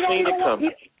should have seen it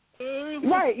coming.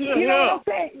 Right. You know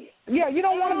what I'm saying? Yeah, you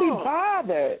don't want to be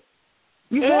bothered.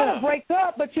 You want to break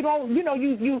up, but you don't, you know,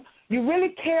 you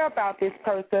really care about this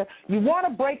person. You want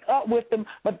to break up with them,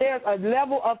 but there's a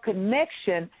level of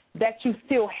connection that you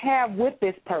still have with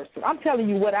this person. I'm telling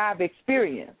you what I've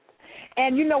experienced.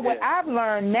 And you know what I've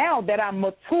learned now that I'm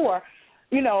mature,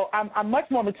 you know, I'm much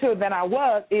more mature than I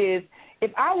was, is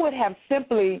if I would have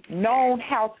simply known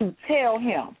how to tell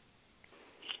him,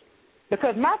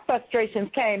 because my frustrations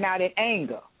came out in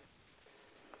anger.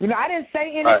 I didn't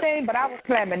say anything, but I was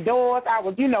slamming doors. I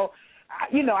was,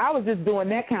 I was just doing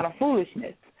that kind of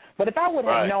foolishness. But if I would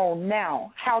have known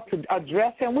now how to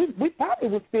address him, we probably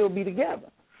would still be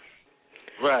together.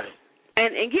 Right.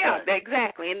 And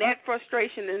exactly. And that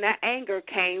frustration and that anger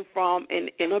came from an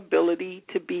inability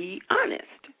to be honest.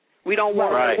 We don't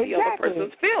want to hurt the other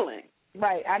person's feelings.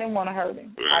 Right. I didn't want to hurt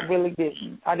him. I really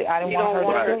didn't. I didn't want to hurt him. You don't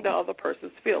want to hurt the other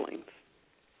person's feelings.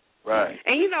 Right.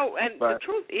 And the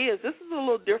truth is, this is a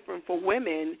little different for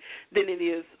women than it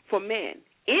is for men.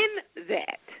 In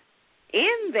that,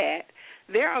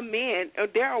 there are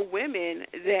women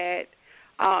that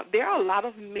there are a lot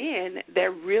of men that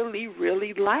really,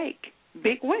 really like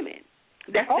big women.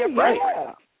 That's their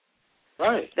preference.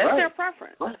 Right. That's their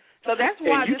preference. Right. So that's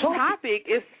why this topic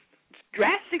is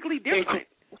drastically different.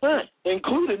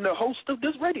 Including the host of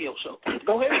this radio show.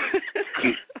 Go ahead.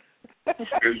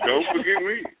 And don't forget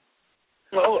me.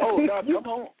 Come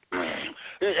on.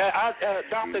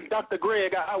 Dr.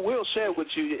 Greg, I will share with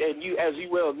you, and you, as you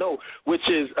well know, which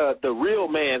is the real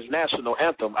man's national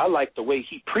anthem. I like the way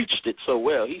he preached it so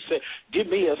well. He said, "Give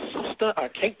me a sister, I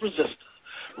can't resist her.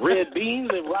 Red beans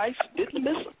and rice, didn't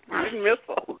miss them."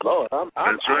 Oh, Lord, I'm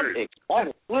excited.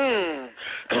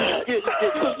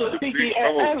 Sister Kiki,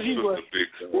 as you were,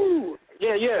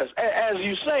 as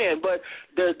you saying, but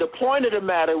the point of the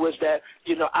matter was that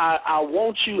I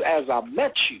want you as I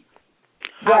met you.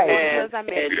 Right. And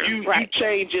you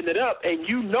changing it up, and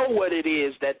you know what it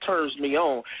is that turns me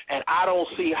on, and I don't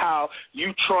see how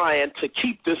you trying to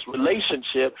keep this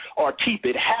relationship or keep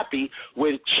it happy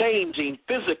with changing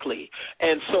physically.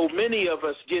 And so many of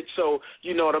us get so,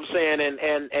 you know what I'm saying,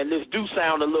 and this do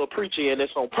sound a little preachy, and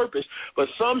it's on purpose, but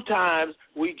sometimes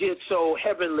we get so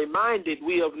heavenly minded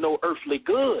we of no earthly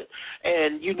good.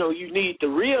 And, you need to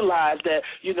realize that,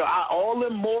 all the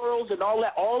morals and all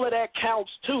of that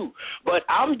counts too. But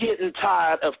I'm getting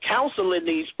tired of counseling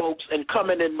these folks and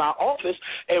coming in my office,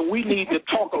 and we need to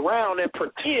talk around and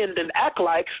pretend and act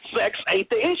like sex ain't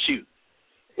the issue.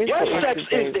 Yes, sex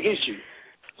is the issue.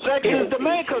 Sex is the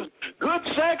main, because good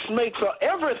sex makes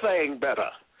everything better.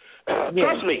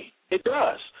 Trust me, it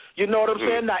does. You know what I'm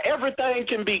saying? Now, everything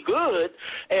can be good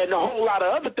and a whole lot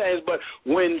of other things, but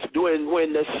when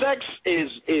the sex is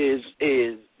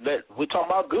that we talking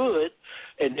about good,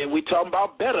 and then we talking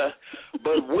about better,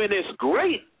 but when it's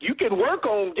great, you can work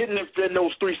on getting it in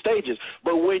those three stages.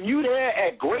 But when you there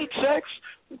at great sex,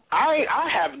 I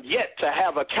have yet to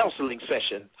have a counseling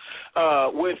session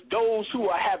with those who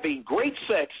are having great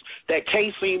sex that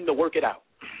can't seem to work it out.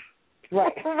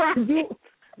 Right.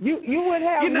 You would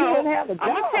have a job.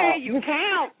 I'm gonna tell you,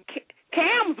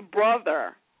 Cam's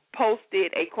brother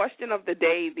posted a question of the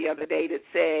day the other day that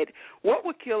said, "What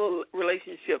would kill a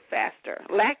relationship faster,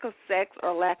 lack of sex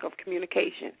or lack of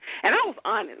communication?" And I was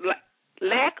honest,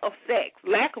 lack of sex,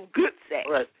 lack of good sex.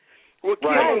 Will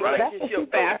kill a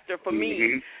relationship faster for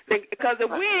me, because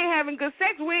if we ain't having good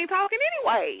sex, we ain't talking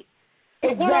anyway.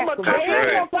 Exactly.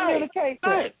 There is no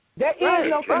communication. There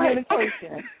is no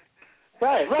communication.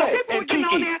 Right. So people get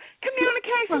on there,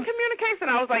 communication.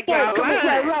 I was like,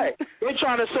 right. They're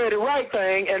trying to say the right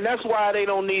thing, and that's why they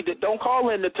don't call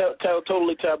in the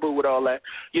Totally Taboo with all that,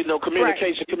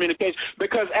 communication.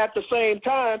 Because at the same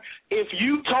time, if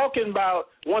you talking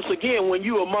about, once again, when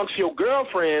you amongst your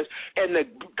girlfriends and the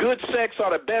good sex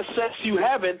or the best sex you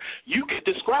having, you could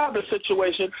describe a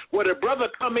situation where the brother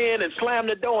come in and slam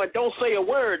the door and don't say a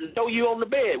word and throw you on the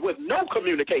bed with no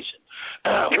communication.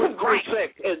 With great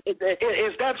sex.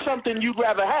 Is that something you'd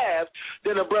rather have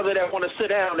than a brother that want to sit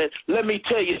down and let me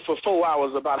tell you for 4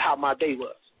 hours about how my day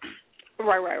was?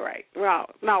 Right. Well,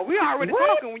 no, we already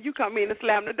talking when you come in and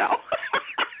slam the door.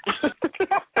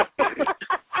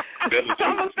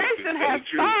 Conversation has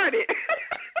started.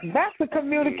 That's the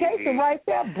communication right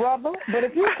there, brother. But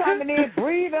if you're coming in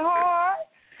breathing hard,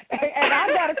 and I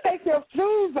got to take your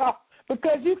shoes off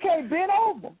because you can't bend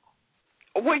over.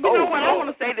 Well, you know what? I want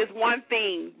to say this one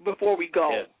thing before we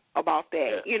go about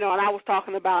that. And I was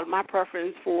talking about my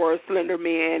preference for slender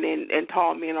men and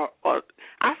tall men, or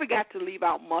I forgot to leave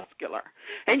out muscular.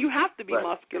 And you have to be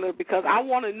muscular because I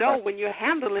want to know when you're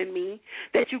handling me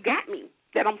that you got me,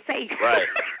 that I'm safe. Right.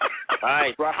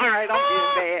 All right, don't be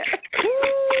bad.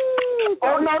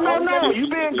 No. You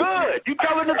being good. You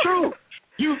telling the truth.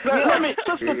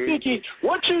 Sister Kiki,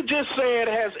 what you just said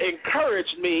has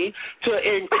encouraged me to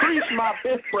increase my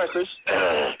bench presses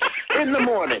in the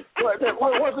morning. Once again,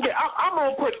 I'm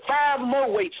going to put 5 more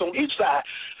weights on each side,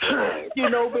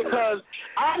 because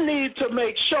I need to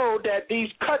make sure that these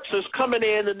cuts is coming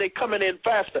in and they coming in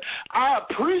faster. I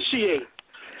appreciate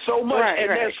so much, and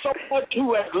there's so much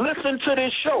who has listened to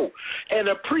this show and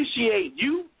appreciate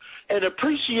you and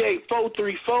appreciate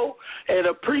 434 and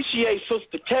appreciate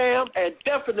Sister Cam and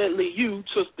definitely you,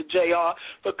 Sister JR,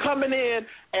 for coming in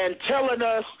and telling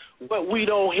us what we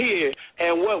don't hear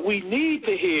and what we need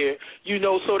to hear,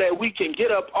 so that we can get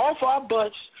up off our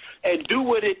butts and do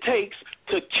what it takes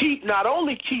to not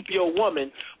only keep your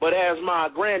woman, but as my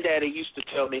granddaddy used to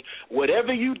tell me,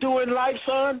 whatever you do in life,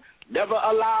 son, never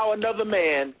allow another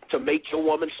man to make your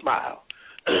woman smile.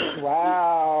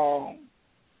 Wow.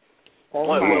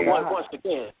 Once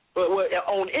again. But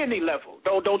on any level,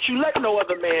 don't you let no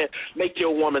other man make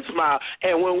your woman smile.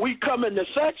 And when we come into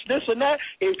sex, this and that,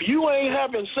 if you ain't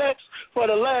having sex for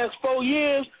the last 4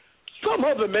 years, some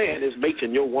other man is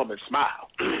making your woman smile,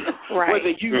 right.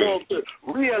 Whether you want to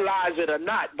realize it or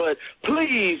not. But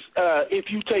please, if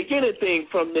you take anything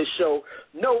from this show,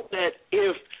 note that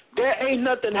if there ain't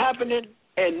nothing happening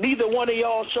and neither one of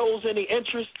y'all shows any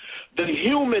interest, the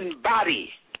human body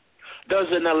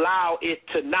doesn't allow it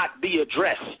to not be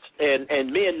addressed.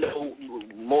 And men know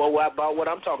more about what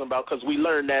I'm talking about because we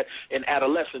learned that in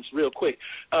adolescence real quick.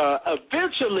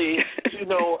 Eventually,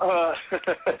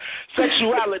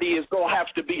 sexuality is going to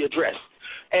have to be addressed.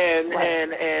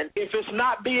 And if it's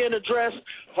not being addressed,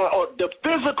 or the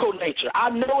physical nature, I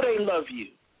know they love you.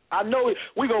 I know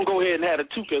we're going to go ahead and have a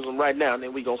Tukeism right now, and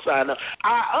then we're going to sign up.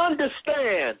 I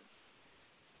understand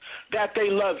that they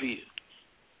love you.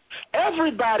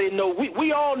 Everybody know,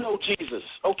 we all know Jesus,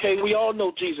 okay? We all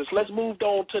know Jesus. Let's move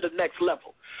on to the next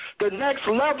level. The next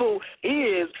level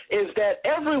is that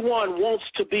everyone wants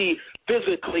to be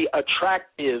physically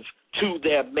attractive to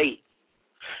their mate.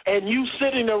 And you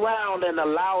sitting around and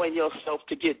allowing yourself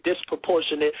to get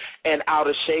disproportionate and out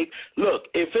of shape, look,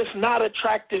 if it's not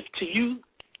attractive to you,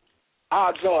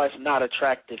 odds are it's not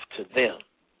attractive to them.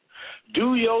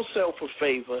 Do yourself a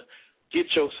favor, get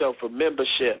yourself a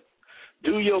membership.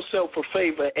 Do yourself a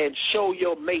favor and show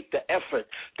your mate the effort.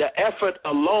 The effort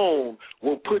alone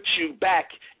will put you back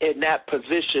in that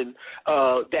position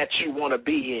that you want to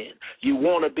be in. You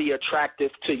want to be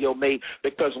attractive to your mate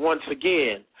because, once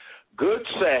again, good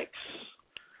sex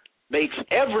makes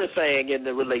everything in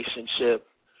the relationship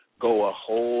go a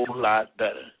whole lot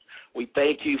better. We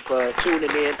thank you for tuning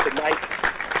in tonight.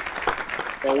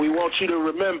 And we want you to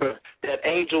remember that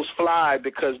angels fly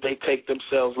because they take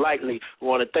themselves lightly. We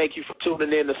want to thank you for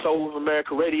tuning in to Soul of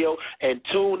America Radio, and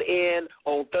tune in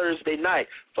on Thursday night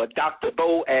for Dr.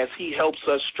 Bo as he helps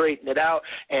us straighten it out.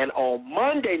 And on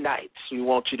Monday nights, we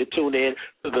want you to tune in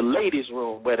to the ladies'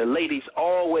 room, where the ladies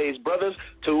always, brothers,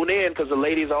 tune in because the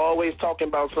ladies are always talking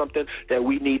about something that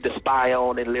we need to spy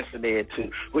on and listen in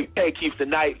to. We thank you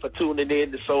tonight for tuning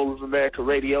in to Soul of America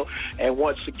Radio. And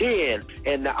once again,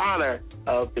 in the honor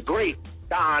of the great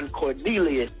Don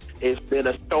Cornelius, it's been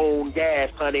a stone gas,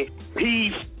 honey.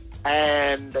 Peace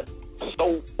and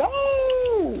soul.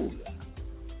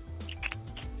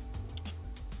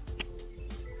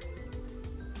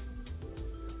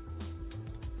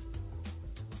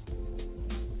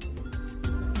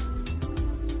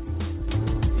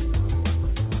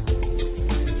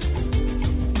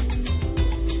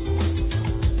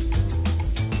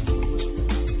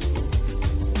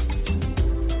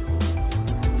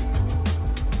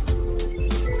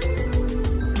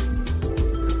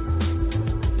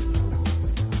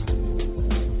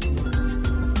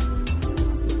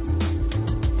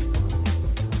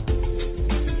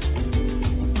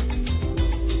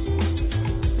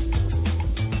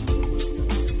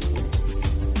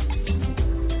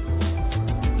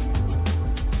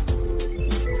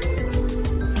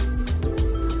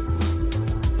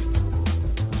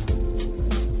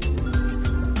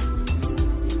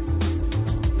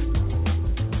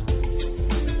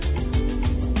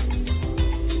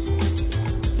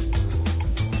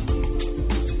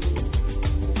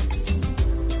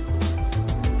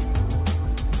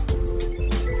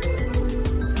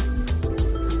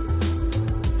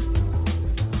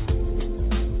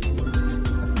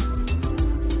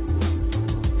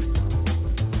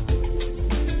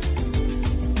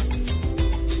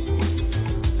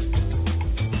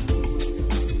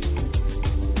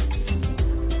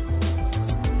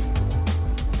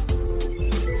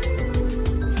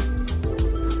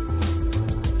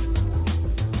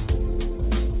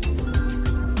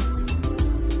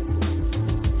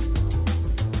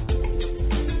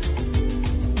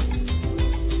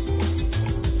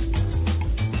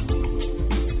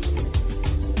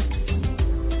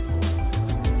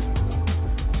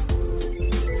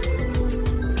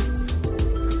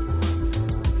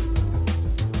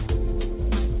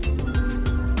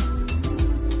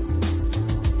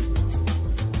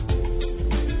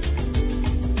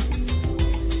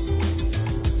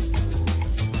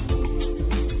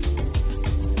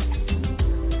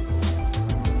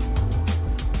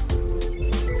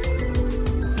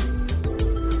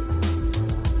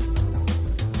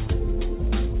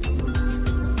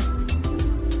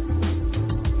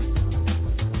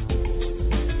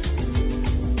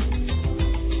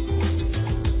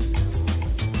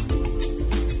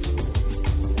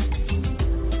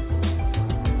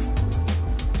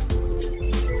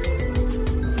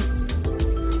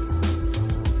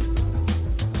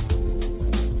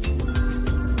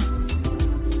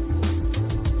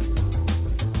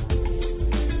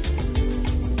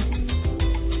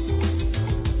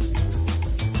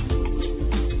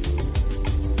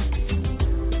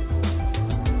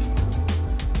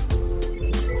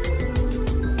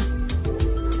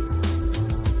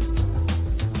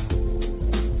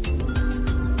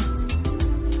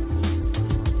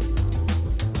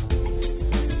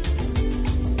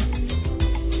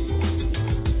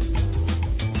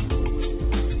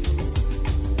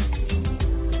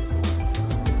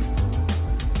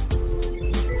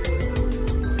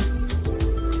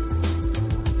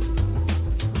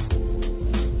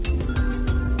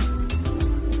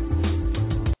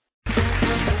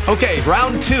 Okay,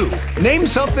 round 2. Name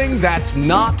something that's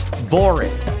not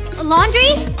boring. A laundry?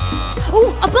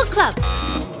 Ooh, a book club.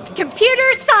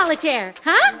 Computer solitaire,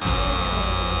 huh?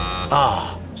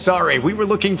 Ah, sorry, we were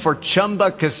looking for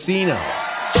Chumba Casino.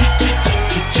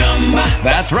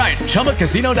 That's right,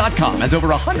 ChumbaCasino.com has over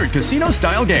 100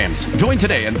 casino-style games. Join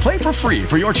today and play for free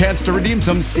for your chance to redeem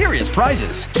some serious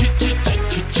prizes.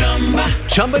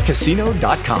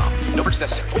 ChumbaCasino.com. No purchase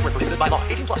necessary. Void where prohibited by law.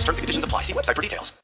 18+ terms and conditions apply. See website for details.